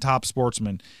in Top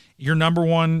Sportsman. Your number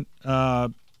 1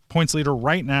 points leader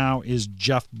right now is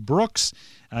Jeff Brooks.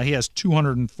 He has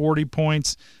 240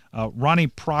 points. Ronnie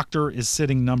Proctor is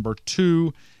sitting number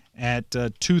 2 at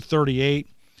 238.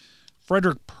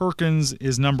 Frederick Perkins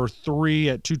is number 3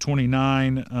 at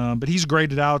 229, but he's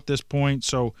graded out at this point,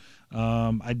 so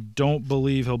I don't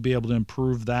believe he'll be able to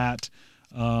improve that.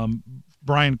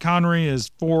 Brian Connery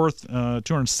is 4th,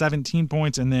 217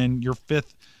 points, and then your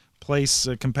 5th place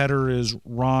competitor is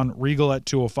Ron Regal at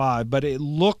 205. But it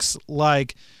looks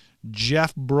like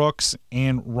Jeff Brooks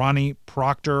and Ronnie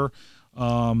Proctor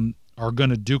are going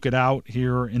to duke it out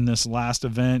here in this last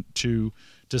event to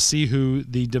see who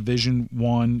the Division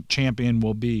 1 champion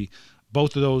will be.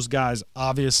 Both of those guys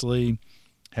obviously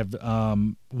have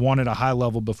won at a high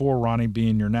level before, Ronnie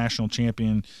being your national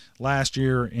champion last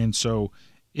year, and so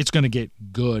it's going to get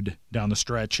good down the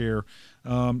stretch here.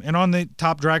 And on the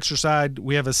top dragster side,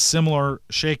 we have a similar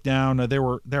shakedown.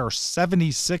 There are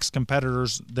 76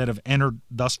 competitors that have entered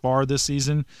thus far this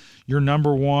season. Your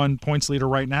number one points leader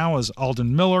right now is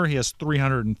Alden Miller. He has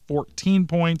 314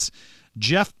 points.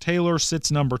 Jeff Taylor sits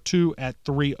number 2 at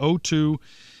 302.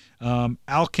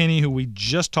 Al Kinney, who we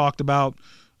just talked about,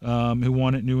 who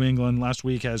won at New England last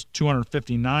week, has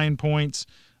 259 points.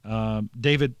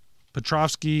 David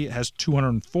Petrovsky has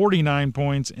 249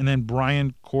 points, and then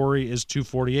Brian Corey is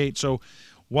 248. So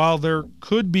while there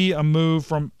could be a move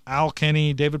from Al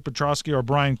Kinney, David Petrovsky, or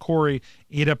Brian Corey,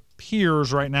 it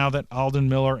appears right now that Alden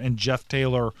Miller and Jeff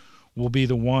Taylor will be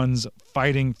the ones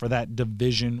fighting for that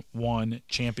Division I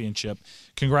championship.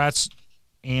 Congrats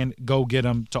and go get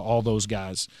them to all those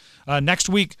guys. Next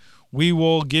week, we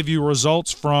will give you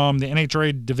results from the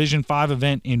NHRA Division V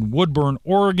event in Woodburn,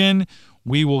 Oregon.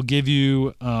 We will give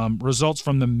you results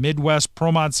from the Midwest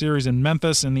Pro Mod Series in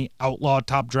Memphis and the Outlaw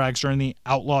Top Dragster and the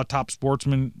Outlaw Top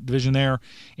Sportsman division there.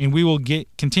 And we will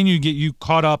continue to get you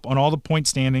caught up on all the point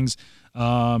standings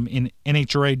in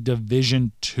NHRA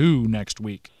Division II next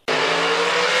week.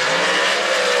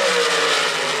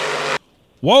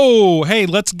 Whoa, hey,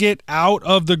 let's get out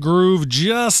of the groove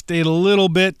just a little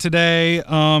bit today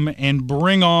and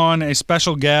bring on a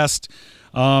special guest.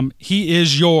 He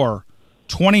is your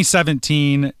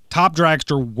 2017 Top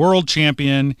Dragster World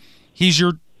Champion. He's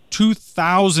your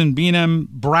 2000 B&M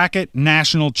Bracket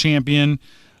National Champion.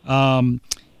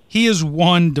 He has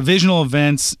won divisional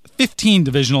events, 15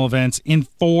 divisional events in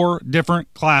 4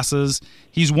 different classes.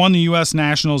 He's won the U.S.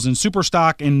 Nationals in Super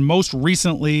Stock and most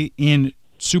recently in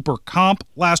Super Comp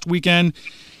last weekend.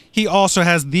 He also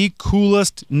has the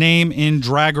coolest name in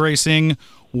drag racing.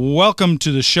 Welcome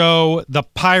to the show, the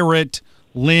Pirate,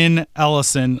 Lynn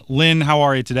Ellison. Lynn, how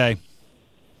are you today?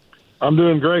 I'm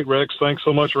doing great, Rex. Thanks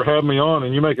so much for having me on,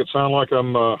 and you make it sound like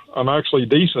I'm actually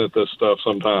decent at this stuff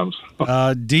sometimes.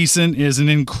 Decent is an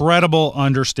incredible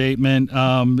understatement.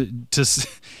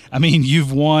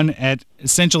 You've won at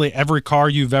essentially every car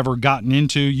you've ever gotten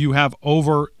into. You have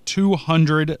over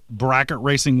 200 bracket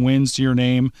racing wins to your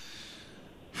name.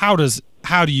 How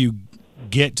do you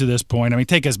get to this point? I mean,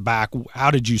 take us back. How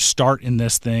did you start in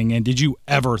this thing, and did you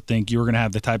ever think you were going to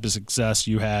have the type of success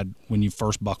you had when you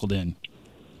first buckled in?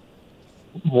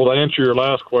 Well, to answer your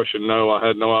last question, no, I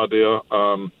had no idea.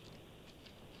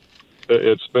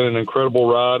 It's been an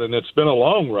incredible ride, and it's been a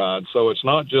long ride, so it's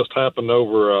not just happened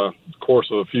over a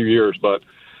course of a few years. But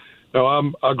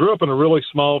no, I grew up in a really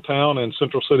small town in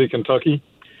Central City, Kentucky,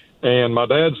 and my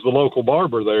dad's the local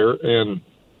barber there, and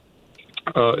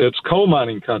it's coal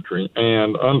mining country.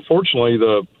 And unfortunately,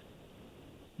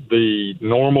 the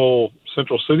normal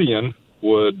Central Cityan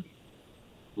would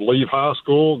leave high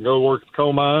school, go work at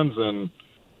coal mines, and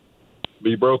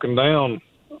be broken down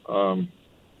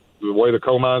the way the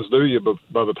coal mines do you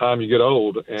by the time you get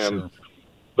old. And sure,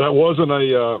 that wasn't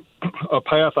a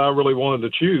path I really wanted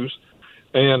to choose.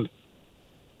 And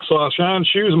so I shined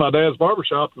shoes in my dad's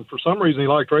barbershop, and for some reason he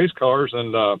liked race cars,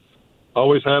 and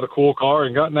always had a cool car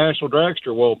and got National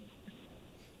Dragster. Well,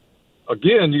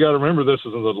 again, you got to remember this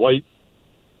is in the late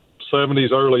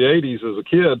 70s, early 80s as a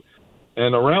kid.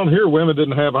 And around here, women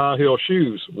didn't have high-heel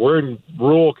shoes. We're in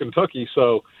rural Kentucky,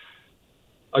 so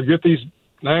I get these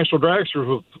National Dragsters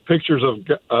with pictures of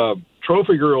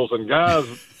trophy girls and guys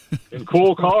in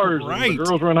cool cars. Right. And the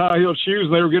girls were in high-heel shoes,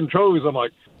 and they were getting trophies. I'm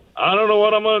like, I don't know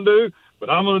what I'm going to do, but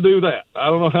I'm going to do that. I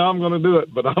don't know how I'm going to do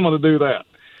it, but I'm going to do that.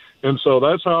 And so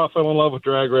that's how I fell in love with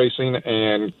drag racing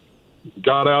and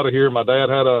got out of here. My dad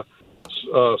had a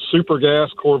super gas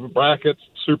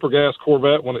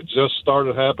Corvette when it just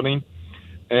started happening,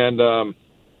 and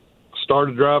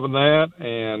started driving that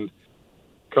and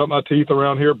cut my teeth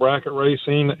around here bracket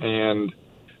racing, and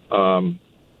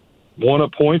won a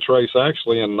points race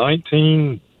actually in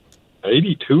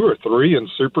 1982 or 3 in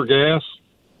super gas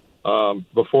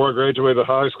before I graduated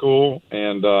high school.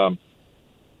 And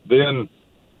then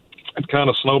it kind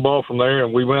of snowballed from there,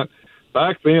 and we went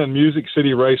back then. Music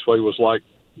City Raceway was like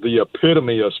the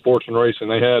epitome of sportsman racing.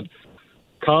 They had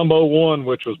Combo 1,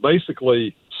 which was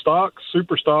basically stock,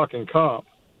 super stock, and comp,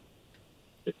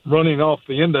 running off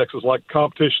the indexes like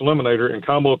Competition Eliminator, and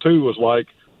Combo 2 was like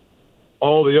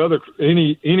all the other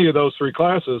any of those 3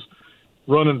 classes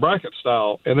running bracket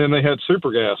style. And then they had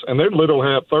super gas, and they'd literally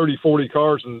have 30, 40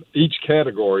 cars in each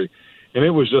category, and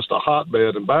it was just a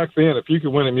hotbed. And back then, if you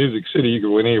could win in Music City, you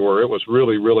could win anywhere. It was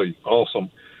really, really awesome.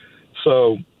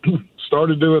 So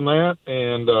started doing that,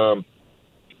 and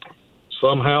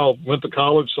somehow went to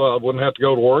college so I wouldn't have to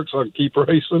go to work so I could keep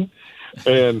racing,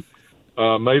 and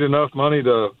made enough money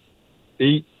to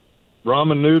eat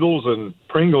ramen noodles and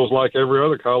Pringles like every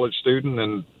other college student.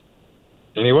 And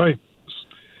anyway,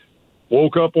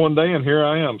 woke up one day and here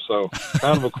I am. So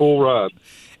kind of a cool ride.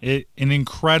 An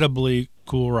incredibly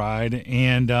cool ride.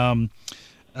 And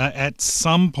at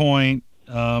some point,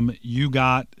 you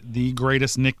got the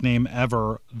greatest nickname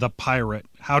ever, the Pirate.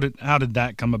 How did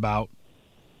that come about?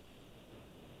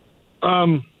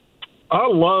 I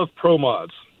love Pro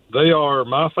Mods. They are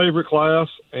my favorite class,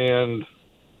 and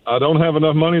I don't have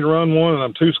enough money to run one, and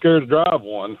I'm too scared to drive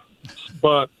one.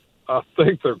 But I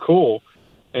think they're cool.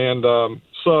 And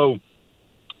so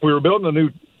we were building a new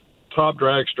top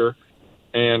dragster,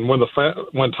 and when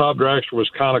top dragster was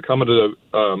kind of coming to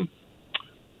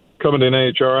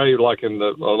NHRA like in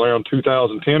around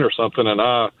 2010 or something, and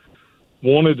I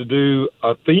wanted to do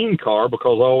a theme car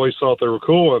because I always thought they were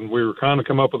cool, and we were kind of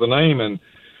come up with a name, and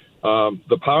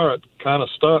the Pirate kind of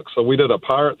stuck. So we did a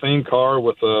Pirate themed car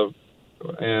with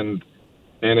and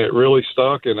it really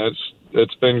stuck, and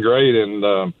it's been great. And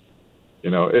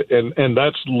and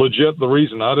that's legit the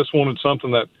reason. I just wanted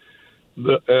something that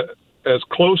as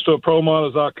close to a Pro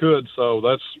Mod as I could. So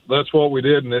that's what we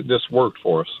did, and it just worked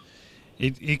for us.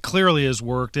 It clearly has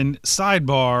worked. And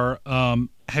sidebar,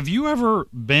 have you ever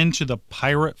been to the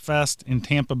Pirate Fest in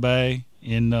Tampa Bay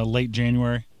in late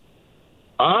January?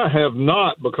 I have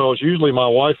not, because usually my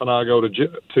wife and I go to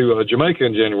Jamaica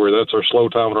in January. That's our slow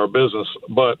time in our business.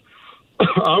 But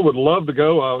I would love to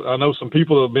go. I know some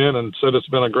people that have been and said it's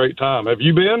been a great time. Have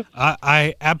you been?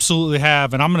 I absolutely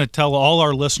have, and I'm going to tell all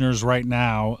our listeners right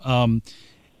now,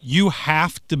 you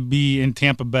have to be in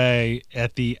Tampa Bay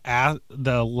at the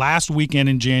last weekend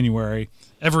in January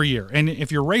every year. And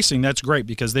if you're racing, that's great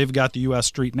because they've got the U.S.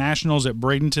 Street Nationals at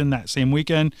Bradenton that same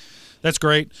weekend. That's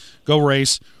great. Go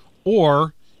race.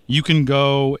 Or you can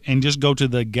go and just go to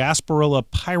the Gasparilla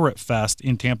Pirate Fest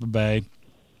in Tampa Bay.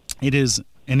 It is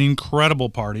an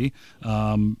incredible party.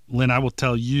 Lynn, I will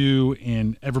tell you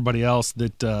and everybody else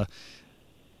that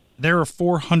there are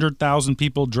 400,000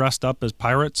 people dressed up as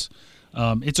pirates.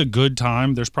 It's a good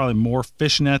time. There's probably more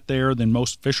fishnet there than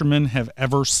most fishermen have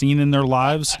ever seen in their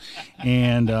lives,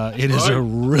 and it is a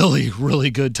really, really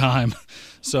good time.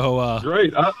 So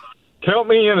great. Count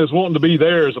me in as wanting to be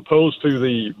there as opposed to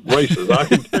the races. I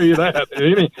can tell you that.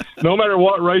 No matter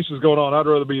what race is going on, I'd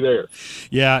rather be there.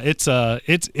 Yeah, it's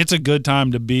a good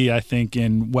time to be, I think,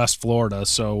 in West Florida.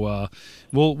 So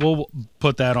we'll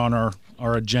put that on our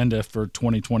agenda for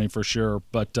 2020 for sure.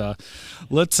 But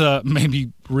let's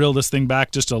maybe reel this thing back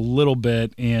just a little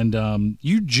bit. And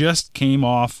you just came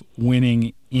off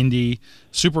winning Indy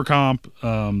Super Comp,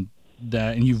 and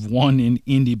you've won in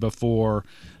Indy before.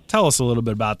 Tell us a little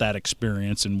bit about that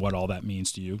experience and what all that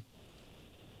means to you.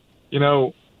 I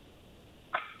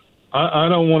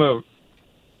don't want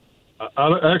to.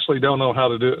 I actually don't know how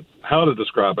to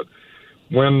describe it.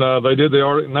 When they did the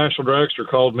Arctic National Dragster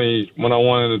called me when I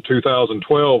won in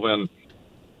 2012, and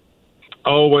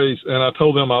I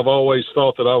told them I've always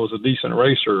thought that I was a decent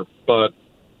racer, but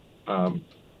to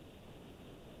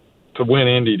win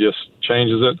Indy just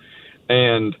changes it.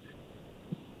 And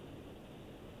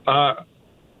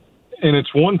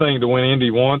it's one thing to win Indy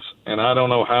once, and I don't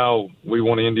know how we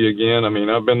won Indy again. I mean,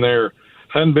 I've been there,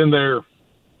 hadn't been there,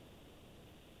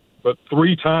 but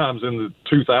 3 times in the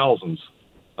 2000s.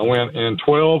 I went in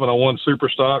 12 and I won Super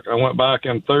Stock. I went back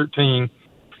in 13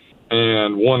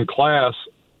 and won Class.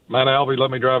 Matt Alvey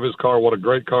let me drive his car. What a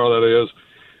great car that is.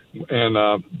 And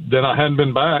then I hadn't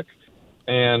been back,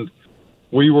 and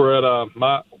we were at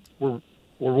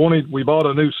we bought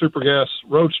a new Super Gas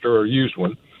Roadster, a used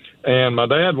one. And my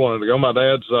dad wanted to go. My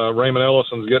dad's Raymond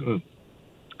Ellison's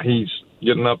he's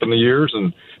getting up in the years,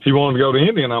 and he wanted to go to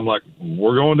Indy. And I'm like,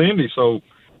 we're going to Indy. So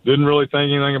didn't really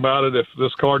think anything about it. If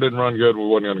this car didn't run good, we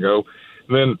wasn't going to go.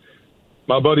 And then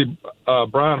my buddy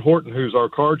Brian Horton, who's our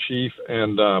car chief,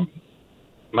 and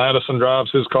Madison drives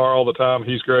his car all the time.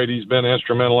 He's great. He's been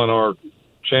instrumental in our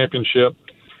championship.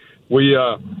 We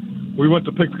went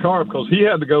to pick the car up because he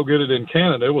had to go get it in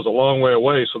Canada. It was a long way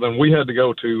away. So then we had to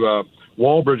go to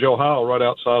Walbridge, Ohio, right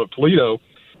outside of Toledo.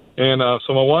 And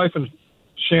so my wife and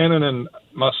Shannon and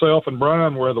myself and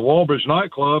Brian were at the Walbridge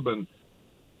nightclub, and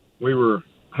we were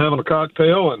having a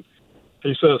cocktail, and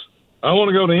he says, I want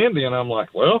to go to Indy. And I'm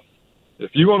like, well,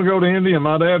 if you want to go to Indy and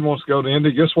my dad wants to go to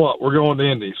Indy, guess what? We're going to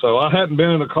Indy. So I hadn't been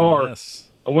in a car. Yes.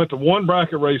 I went to one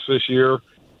bracket race this year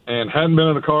and hadn't been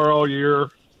in a car all year.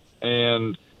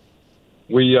 And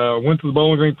we went to the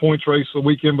Bowling Green Points race the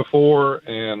weekend before,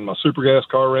 and my Super Gas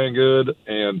car ran good,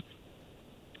 and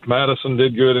Madison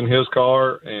did good in his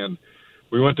car. And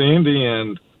we went to Indy,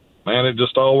 and man, it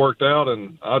just all worked out,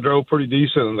 and I drove pretty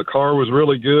decent, and the car was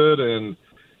really good. And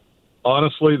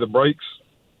honestly, the brakes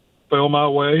fell my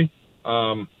way.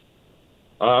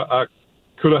 I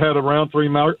could have had a round 3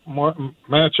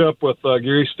 matchup with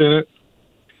Gary Stennett.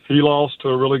 He lost to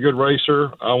a really good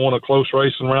racer. I won a close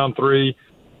race in round 3.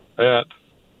 At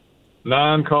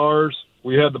 9 cars,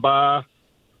 we had to buy.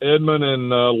 Edmund and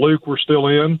Luke were still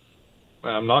in.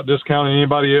 I'm not discounting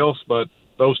anybody else, but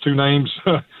those 2 names,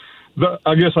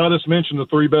 I guess I just mentioned the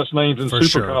 3 best names in For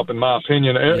Super sure. Cup, in my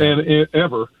opinion, and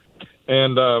ever.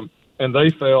 And they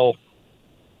fell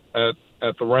at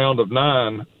the round of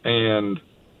 9, and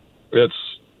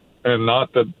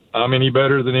not that I'm any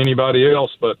better than anybody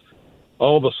else, but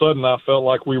all of a sudden I felt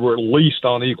like we were at least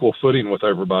on equal footing with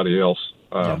everybody else.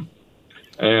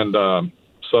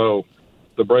 So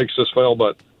the brakes just fell,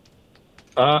 but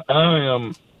I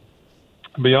am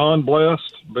beyond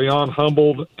blessed, beyond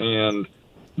humbled, and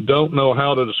don't know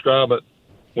how to describe it.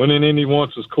 Winning Indy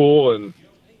once is cool, and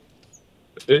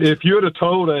if you had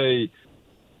told a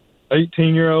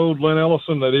 18-year-old Lynn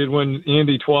Ellison that he'd win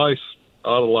Indy twice,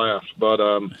 I'd have laughed. But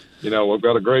we've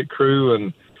got a great crew,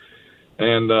 and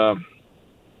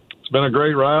it's been a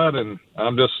great ride, and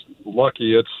I'm just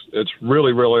lucky. It's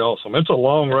really, really awesome. It's a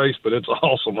long race, but it's an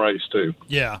awesome race too.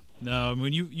 Yeah. No,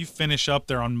 when you finish up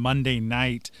there on Monday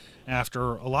night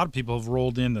after a lot of people have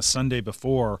rolled in the Sunday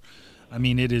before, I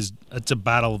mean, it's a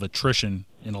battle of attrition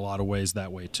in a lot of ways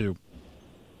that way too.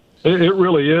 It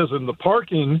really is, and the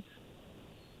parking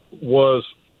was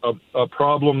a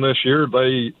problem this year.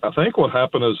 I think what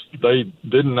happened is they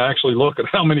didn't actually look at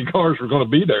how many cars were going to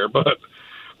be there, but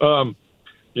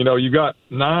you got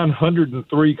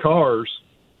 903 cars.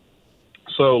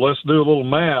 So let's do a little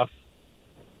math.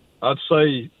 I'd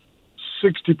say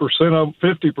 60% of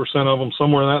them, 50% of them,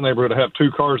 somewhere in that neighborhood, have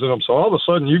 2 cars in them. So all of a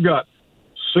sudden you've got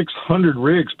 600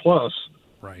 rigs plus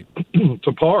right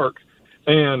to park,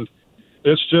 and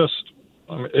it's just,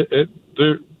 where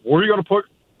are you going to put?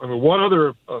 I mean, what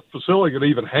other facility could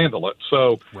even handle it?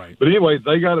 So, right. But anyway,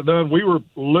 they got it done. We were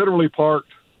literally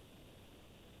parked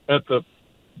at the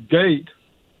gate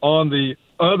on the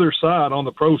other side, on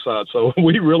the pro side. So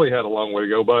we really had a long way to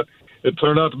go, but it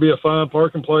turned out to be a fine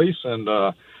parking place. And,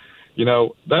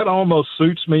 that almost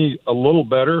suits me a little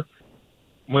better.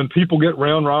 When people get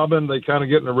round robin, they kind of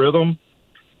get in a rhythm.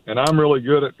 And I'm really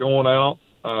good at going out,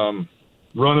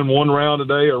 running 1 round a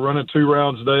day or running 2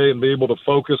 rounds a day, and be able to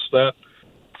focus that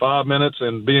 5 minutes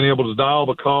and being able to dial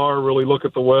the car, really look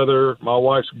at the weather. My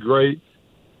wife's great.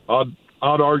 I'd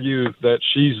argue that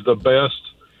she's the best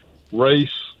race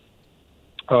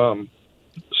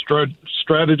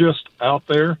strategist out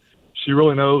there. She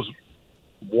really knows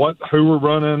who we're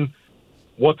running,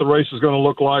 what the race is going to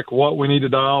look like, what we need to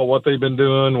dial, what they've been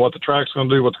doing, what the track's going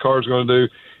to do, what the car's going to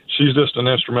do. She's just an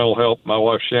instrumental help. My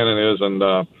wife Shannon is,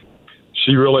 and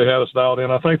she really had us dialed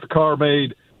in. I think the car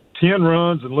made 10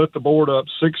 runs and lit the board up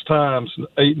 6 times,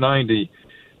 890,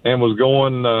 and was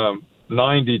going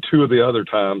 92 of the other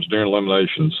times during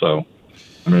elimination. So,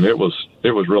 I mean, it was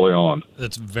really on.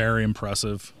 That's very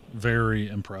impressive. Very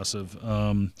impressive.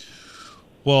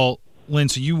 Well, Lynn,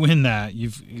 so you win that.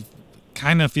 You've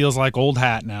kind of feels like old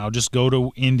hat now. Just go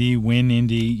to Indy, win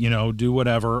Indy, do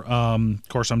whatever. Of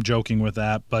course, I'm joking with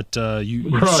that, but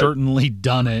you've Right. certainly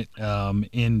done it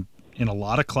in a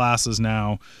lot of classes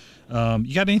now.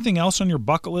 You got anything else on your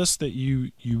bucket list that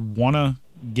you want to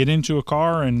get into a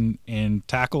car and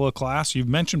tackle a class? You've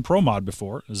mentioned Pro Mod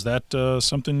before. Is that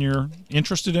something you're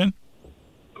interested in?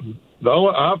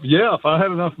 If I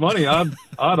had enough money, I'd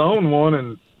own one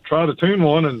and try to tune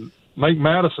one and make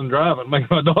Madison drive it, make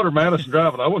my daughter Madison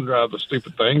drive it. I wouldn't drive the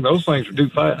stupid thing. Those things are too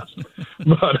fast.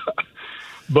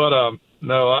 But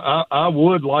no, I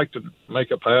would like to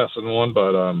make a pass in one,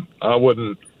 but I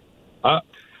wouldn't.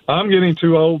 I'm getting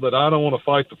too old that I don't want to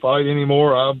fight the fight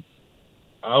anymore.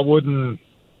 I wouldn't.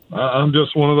 I'm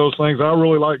just one of those things. I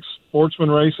really like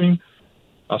sportsman racing.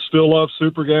 I still love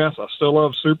super gas. I still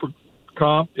love super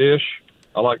comp-ish.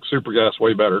 I like super gas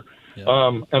way better.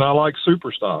 Yeah. And I like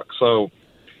super stock. So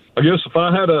I guess if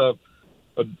I had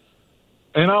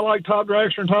and I like top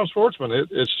dragster and top sportsman,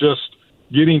 it's just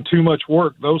getting too much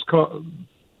work. The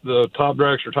top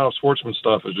dragster, top sportsman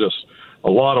stuff is just a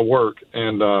lot of work.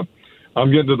 And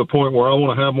I'm getting to the point where I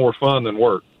want to have more fun than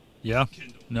work. Yeah.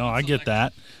 No, I get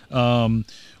that.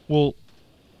 Well,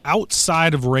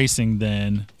 outside of racing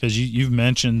then, because you've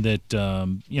mentioned that,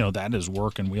 that is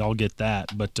work and we all get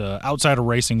that. But outside of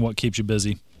racing, what keeps you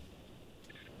busy?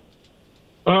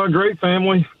 Great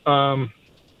family. I'm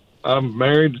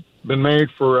married been married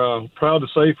for, proud to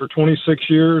say, for 26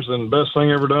 years, and best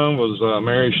thing ever done was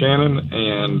marry Shannon,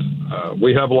 and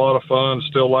we have a lot of fun,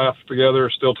 still laugh together,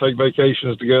 still take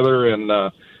vacations together,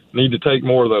 and need to take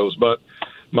more of those. But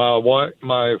my wife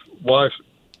have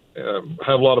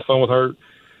a lot of fun with her.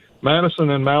 Madison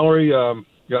and Mallory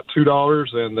got two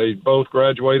daughters, and they both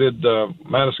graduated.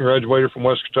 Madison graduated from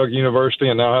West Kentucky University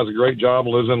and now has a great job,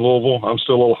 lives in Louisville. I'm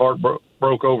still a little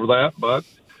heartbroken over that, but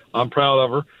I'm proud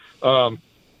of her.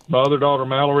 My other daughter,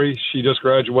 Mallory, she just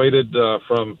graduated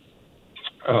from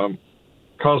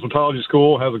cosmetology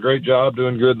school, has a great job,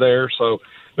 doing good there. So,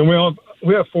 and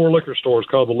we have 4 liquor stores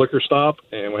called the Liquor Stop,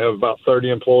 and we have about 30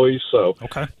 employees. So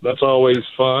okay, that's always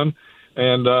fun.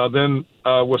 And then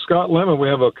with Scott Lemon, we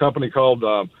have a company called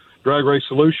Drag Race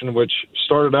Solution, which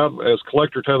started out as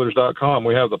CollectorTethers.com.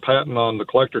 We have the patent on the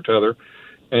collector tether,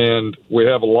 and we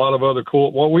have a lot of other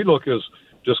cool. What we look is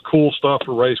just cool stuff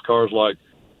for race cars. Like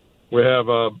we have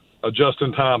a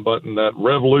just-in-time button that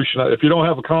revolutionized. If you don't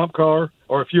have a comp car,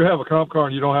 or if you have a comp car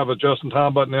and you don't have a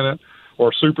just-in-time button in it, or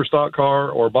a super stock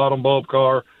car, or a bottom bulb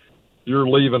car, you're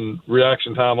leaving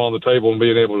reaction time on the table and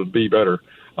being able to be better.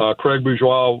 Craig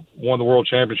Bourgeois won the world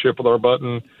championship with our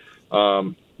button.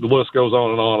 The list goes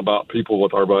on and on about people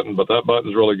with our button, but that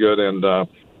button's really good. And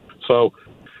so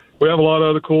we have a lot of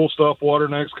other cool stuff, water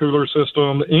next cooler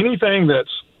system, anything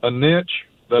that's a niche,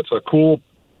 that's a cool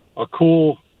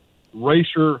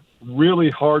racer, really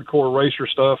hardcore racer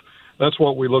stuff. That's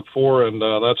what we look for, and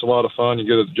that's a lot of fun. You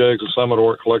get it at Jegs and Summit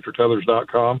or at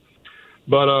CollectorTethers.com.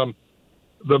 But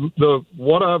the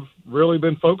what I've really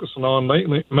been focusing on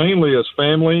mainly is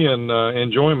family and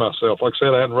enjoying myself. Like I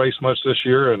said, I hadn't raced much this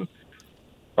year, and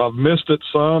I've missed it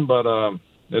some, but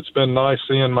it's been nice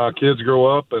seeing my kids grow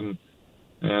up and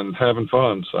having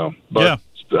fun. So, but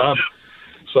yeah.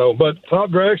 But Top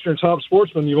Dragster and Top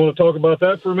Sportsman, you want to talk about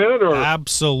that for a minute? Or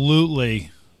Absolutely.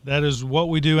 That is what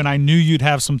we do, and I knew you'd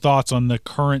have some thoughts on the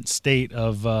current state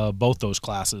of both those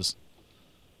classes.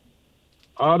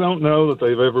 I don't know that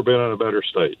they've ever been in a better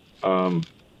state,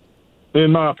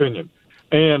 in my opinion.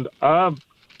 And I've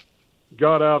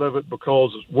got out of it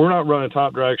because we're not running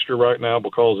Top Dragster right now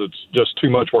because it's just too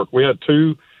much work. We had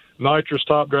 2 nitrous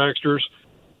Top Dragsters,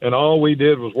 and all we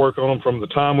did was work on them from the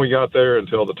time we got there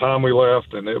until the time we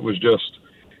left, and it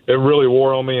really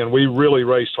wore on me, and we really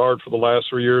raced hard for the last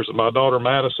 3 years. And my daughter,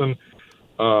 Madison,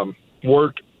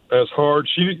 worked as hard.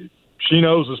 She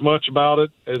knows as much about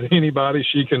it as anybody.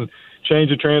 She can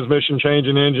change a transmission, change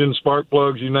an engine, spark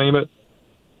plugs, you name it.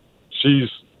 She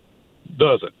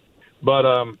does it. But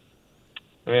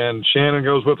and Shannon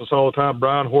goes with us all the time,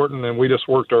 Brian Horton, and we just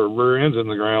worked our rear ends in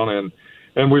the ground,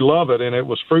 and we love it, and it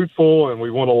was fruitful, and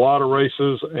we won a lot of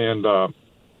races. And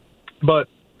but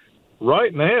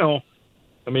right now,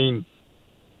 I mean,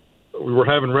 we were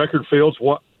having record fields.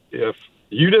 What if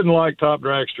you didn't like Top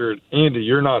Dragster at Indy?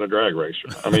 You're not a drag racer.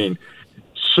 I mean,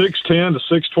 610 to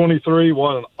 623.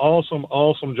 What an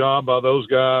awesome job by those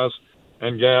guys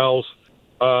and gals.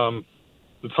 The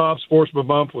Top Sportsman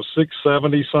bump was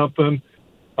 670 something.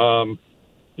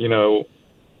 You know,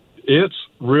 it's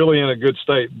really in a good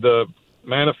state. The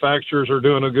manufacturers are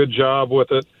doing a good job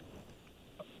with it.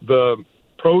 The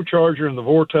Pro Charger and the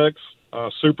Vortex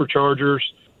superchargers,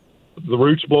 the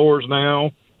Roots blowers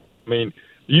now. I mean,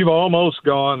 they've almost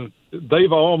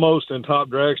in Top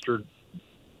Dragster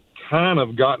kind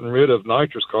of gotten rid of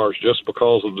nitrous cars just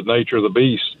because of the nature of the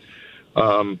beast.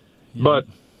 But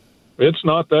it's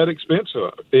not that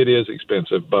expensive. It is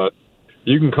expensive, but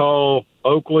you can call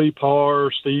Oakley, Parr,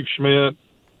 Steve Schmidt,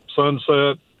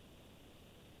 Sunset,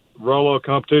 Rollo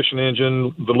competition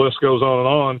engine. The list goes on and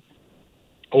on.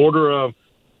 Order a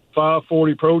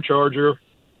 540 Pro Charger.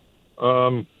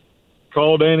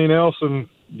 Call Danny Nelson,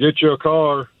 get you a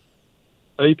car.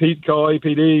 Call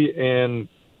APD, and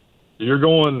you're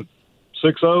going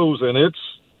 6.0s, and it's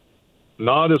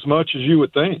not as much as you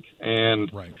would think.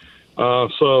 And right.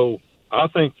 So I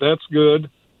think that's good.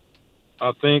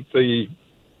 I think the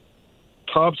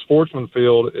Top Sportsman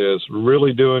field is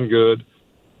really doing good.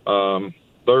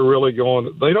 They're really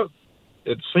going.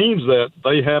 It seems that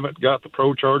they haven't got the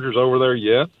Pro Chargers over there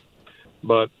yet,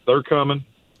 but they're coming.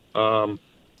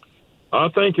 I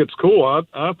think it's cool.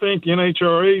 I think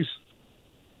NHRA's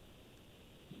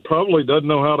probably doesn't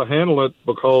know how to handle it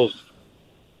because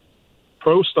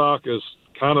Pro Stock is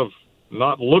kind of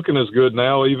not looking as good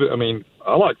now.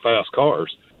 I like fast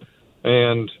cars,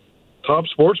 and Top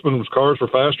Sportsman's cars were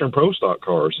faster than Pro Stock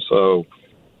cars. So,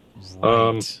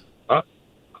 right.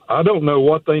 I don't know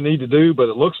what they need to do, but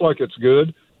it looks like it's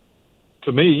good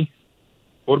to me.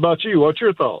 What about you? What's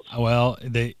your thoughts? Well,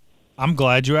 I'm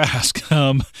glad you asked.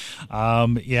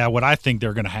 Yeah, what I think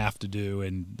they're going to have to do,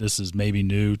 and this is maybe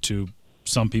new to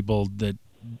some people that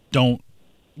don't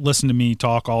listen to me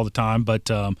talk all the time, but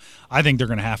I think they're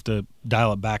going to have to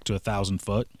dial it back to 1,000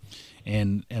 foot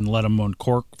and let them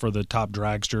uncork for the top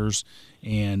dragsters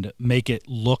and make it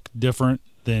look different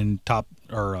than top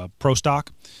or pro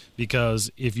stock.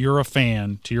 Because if you're a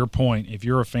fan, to your point, if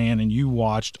you're a fan and you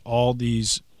watched all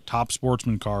these top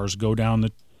sportsman cars go down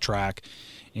the track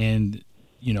and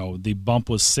the bump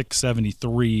was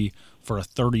 673 for a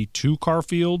 32 car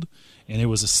field and it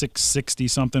was a 660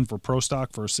 something for pro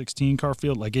stock for a 16 car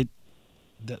field,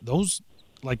 those,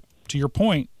 like, to your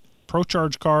point, pro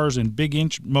charge cars and big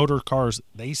inch motor cars,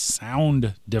 they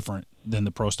sound different than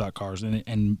the pro stock cars,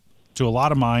 and to a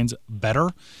lot of minds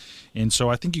better. And so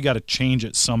I think you got to change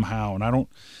it somehow. And I don't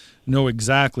know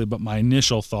exactly, but my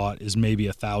initial thought is maybe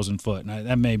 1,000 foot. And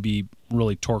that may be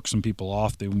really torque some people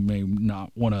off. They may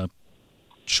not want to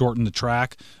shorten the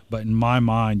track, but in my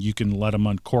mind, you can let them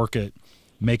uncork it,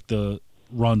 make the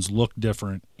runs look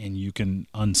different, and you can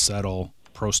unsettle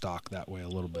pro stock that way a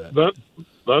little bit.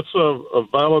 That's a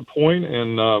valid point,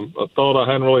 and a thought I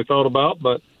hadn't really thought about,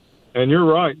 and you're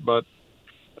right. But,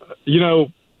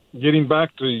 getting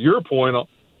back to your point,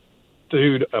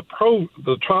 dude,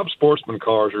 the top sportsman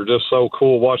cars are just so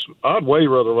cool. I'd way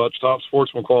rather watch top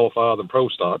sportsman qualify than pro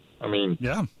stock. I mean,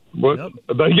 yeah, but yep.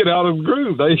 They get out of the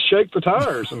groove. They shake the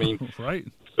tires. I mean, right.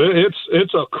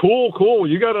 It's a cool.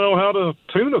 You got to know how to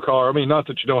tune a car. I mean, not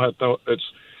that you don't have to. It's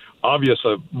obvious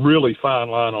a really fine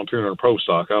line on tuning a pro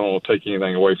stock. I don't want to take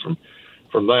anything away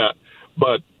from that,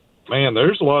 but man,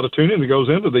 there's a lot of tuning that goes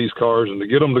into these cars, and to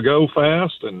get them to go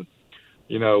fast, and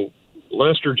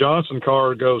Lester Johnson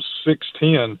car goes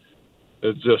 610.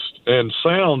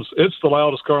 It's the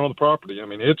loudest car on the property. I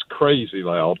mean, it's crazy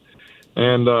loud.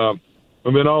 And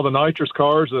then all the nitrous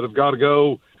cars that have got to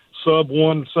go sub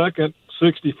 1 second,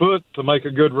 60 foot to make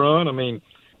a good run. I mean,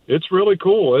 it's really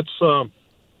cool. It's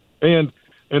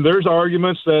and there's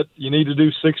arguments that you need to do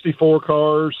 64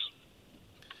 cars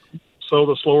so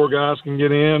the slower guys can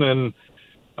get in. And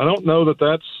I don't know that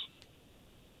that's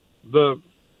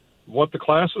what the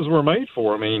classes were made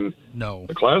for. I mean, no,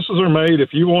 the classes are made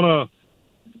if you want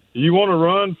to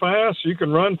run fast, you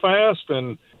can run fast,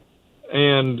 and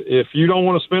if you don't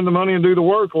want to spend the money and do the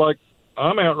work like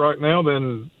I'm at right now,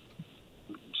 then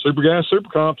Super Gas Super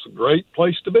Comp's a great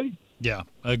place to be. Yeah,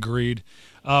 agreed.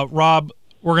 Rob,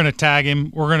 we're going to tag him.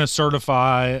 We're going to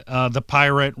certify the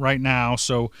Pirate right now.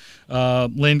 So,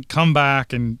 Lynn, come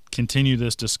back and continue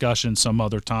this discussion some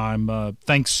other time.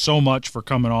 Thanks so much for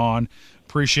coming on.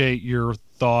 Appreciate your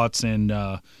thoughts, and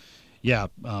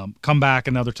come back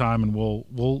another time, and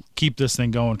we'll keep this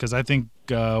thing going, because I think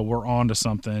we're on to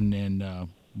something. And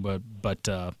but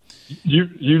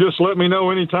you just let me know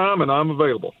anytime, and I'm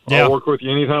available. Yeah. I'll work with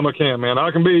you anytime I can, man.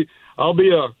 I'll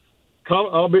be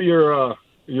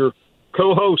your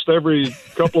co-host every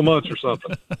couple of months or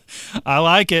something. I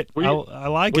like it. I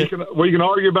like it. We can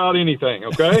argue about anything,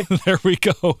 okay? There we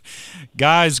go.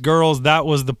 Guys, girls, that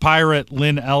was the Pirate,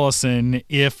 Lynn Ellison,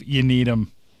 if you need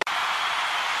him.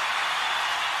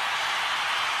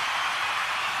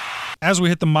 As we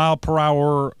hit the mile per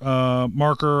hour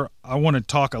marker, I want to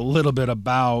talk a little bit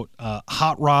about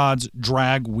Hot Rods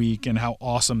Drag Week and how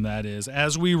awesome that is.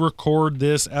 As we record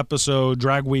this episode,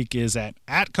 Drag Week is at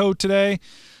ATCO today.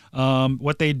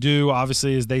 What they do,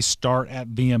 obviously, is they start at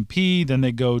VMP, then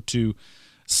they go to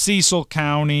Cecil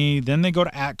County, then they go to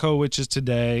ATCO, which is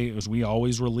today, as we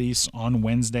always release on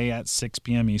Wednesday at 6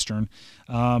 p.m. Eastern.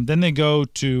 Then they go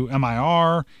to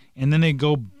MIR, and then they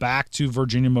go back to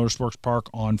Virginia Motorsports Park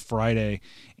on Friday.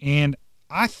 And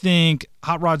I think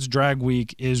Hot Rods Drag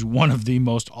Week is one of the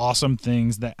most awesome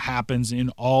things that happens in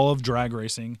all of drag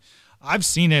racing. I've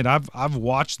seen it. I've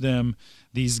watched them,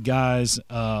 these guys,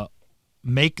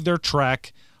 make their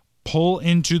trek, pull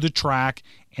into the track,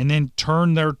 and then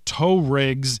turn their tow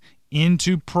rigs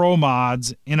into pro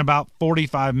mods in about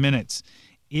 45 minutes.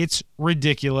 It's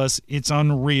ridiculous. It's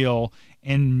unreal,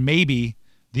 and maybe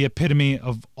the epitome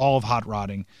of all of hot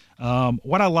rodding.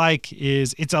 What I like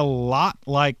is it's a lot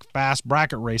like fast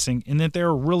bracket racing in that there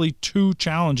are really two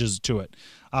challenges to it.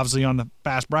 Obviously, on the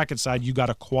fast bracket side, you got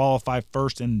to qualify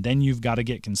first, and then you've got to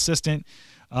get consistent.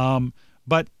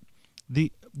 But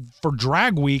for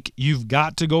Drag Week, you've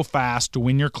got to go fast to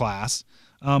win your class,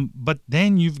 but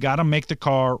then you've got to make the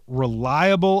car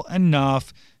reliable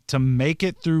enough to make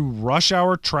it through rush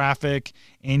hour traffic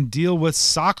and deal with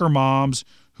soccer moms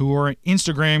who are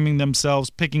Instagramming themselves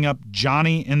picking up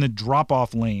Johnny in the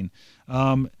drop-off lane.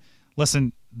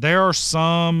 Listen, there are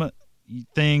some,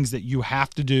 things that you have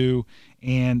to do,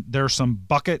 and there's some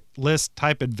bucket list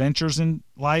type adventures in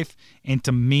life, and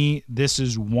to me, this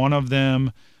is one of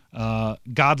them.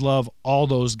 God love all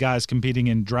those guys competing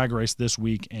in drag race this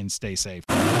week, and stay safe.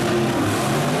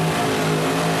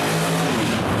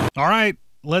 All right,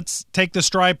 let's take the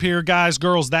stripe here, guys,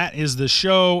 girls. That is the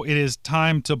show. It is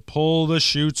time to pull the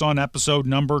chutes on episode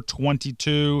number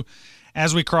 22.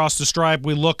 As we cross the stripe,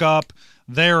 we look up.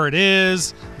 There it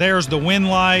is. There's the win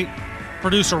light.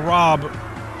 Producer Rob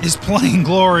is playing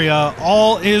Gloria.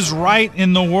 All is right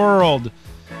in the world.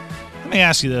 Let me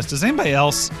ask you this. Does anybody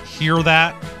else hear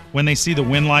that when they see the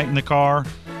win light in the car?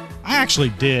 I actually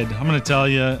did. I'm going to tell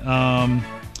you.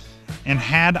 And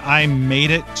had I made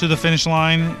it to the finish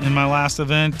line in my last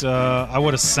event, I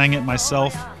would have sang it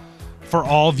myself for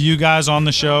all of you guys on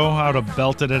the show. I would have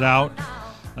belted it out.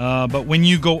 But when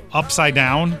you go upside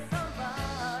down,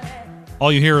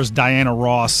 all you hear is Diana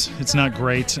Ross. It's not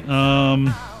great.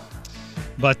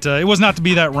 But it was not to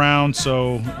be that round,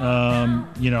 so,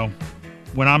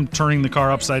 when I'm turning the car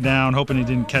upside down, hoping it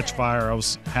didn't catch fire, I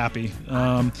was happy.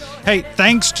 Hey,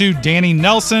 thanks to Danny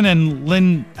Nelson and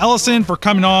Lynn Ellison for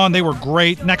coming on. They were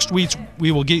great. Next week,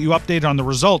 we will get you updated on the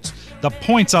results, the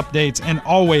points updates, and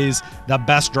always the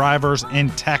best drivers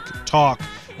and tech talk.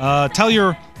 Tell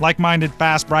your like-minded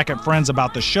Fast Bracket friends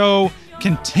about the show.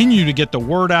 Continue to get the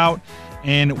word out,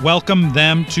 and welcome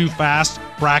them to Fast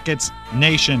Brackets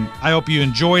Nation. I hope you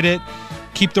enjoyed it.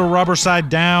 Keep the rubber side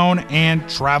down and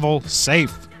travel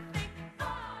safe.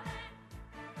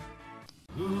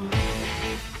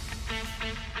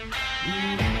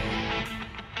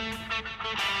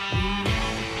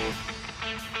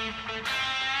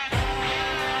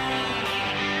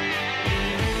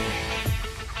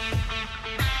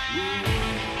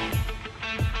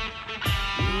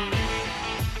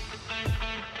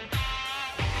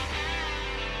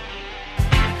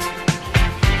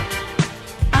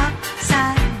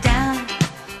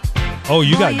 Oh,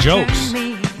 you got jokes.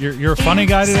 You're a funny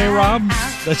guy today, Rob?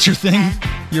 That's your thing?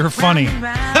 You're funny.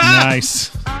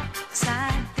 Nice.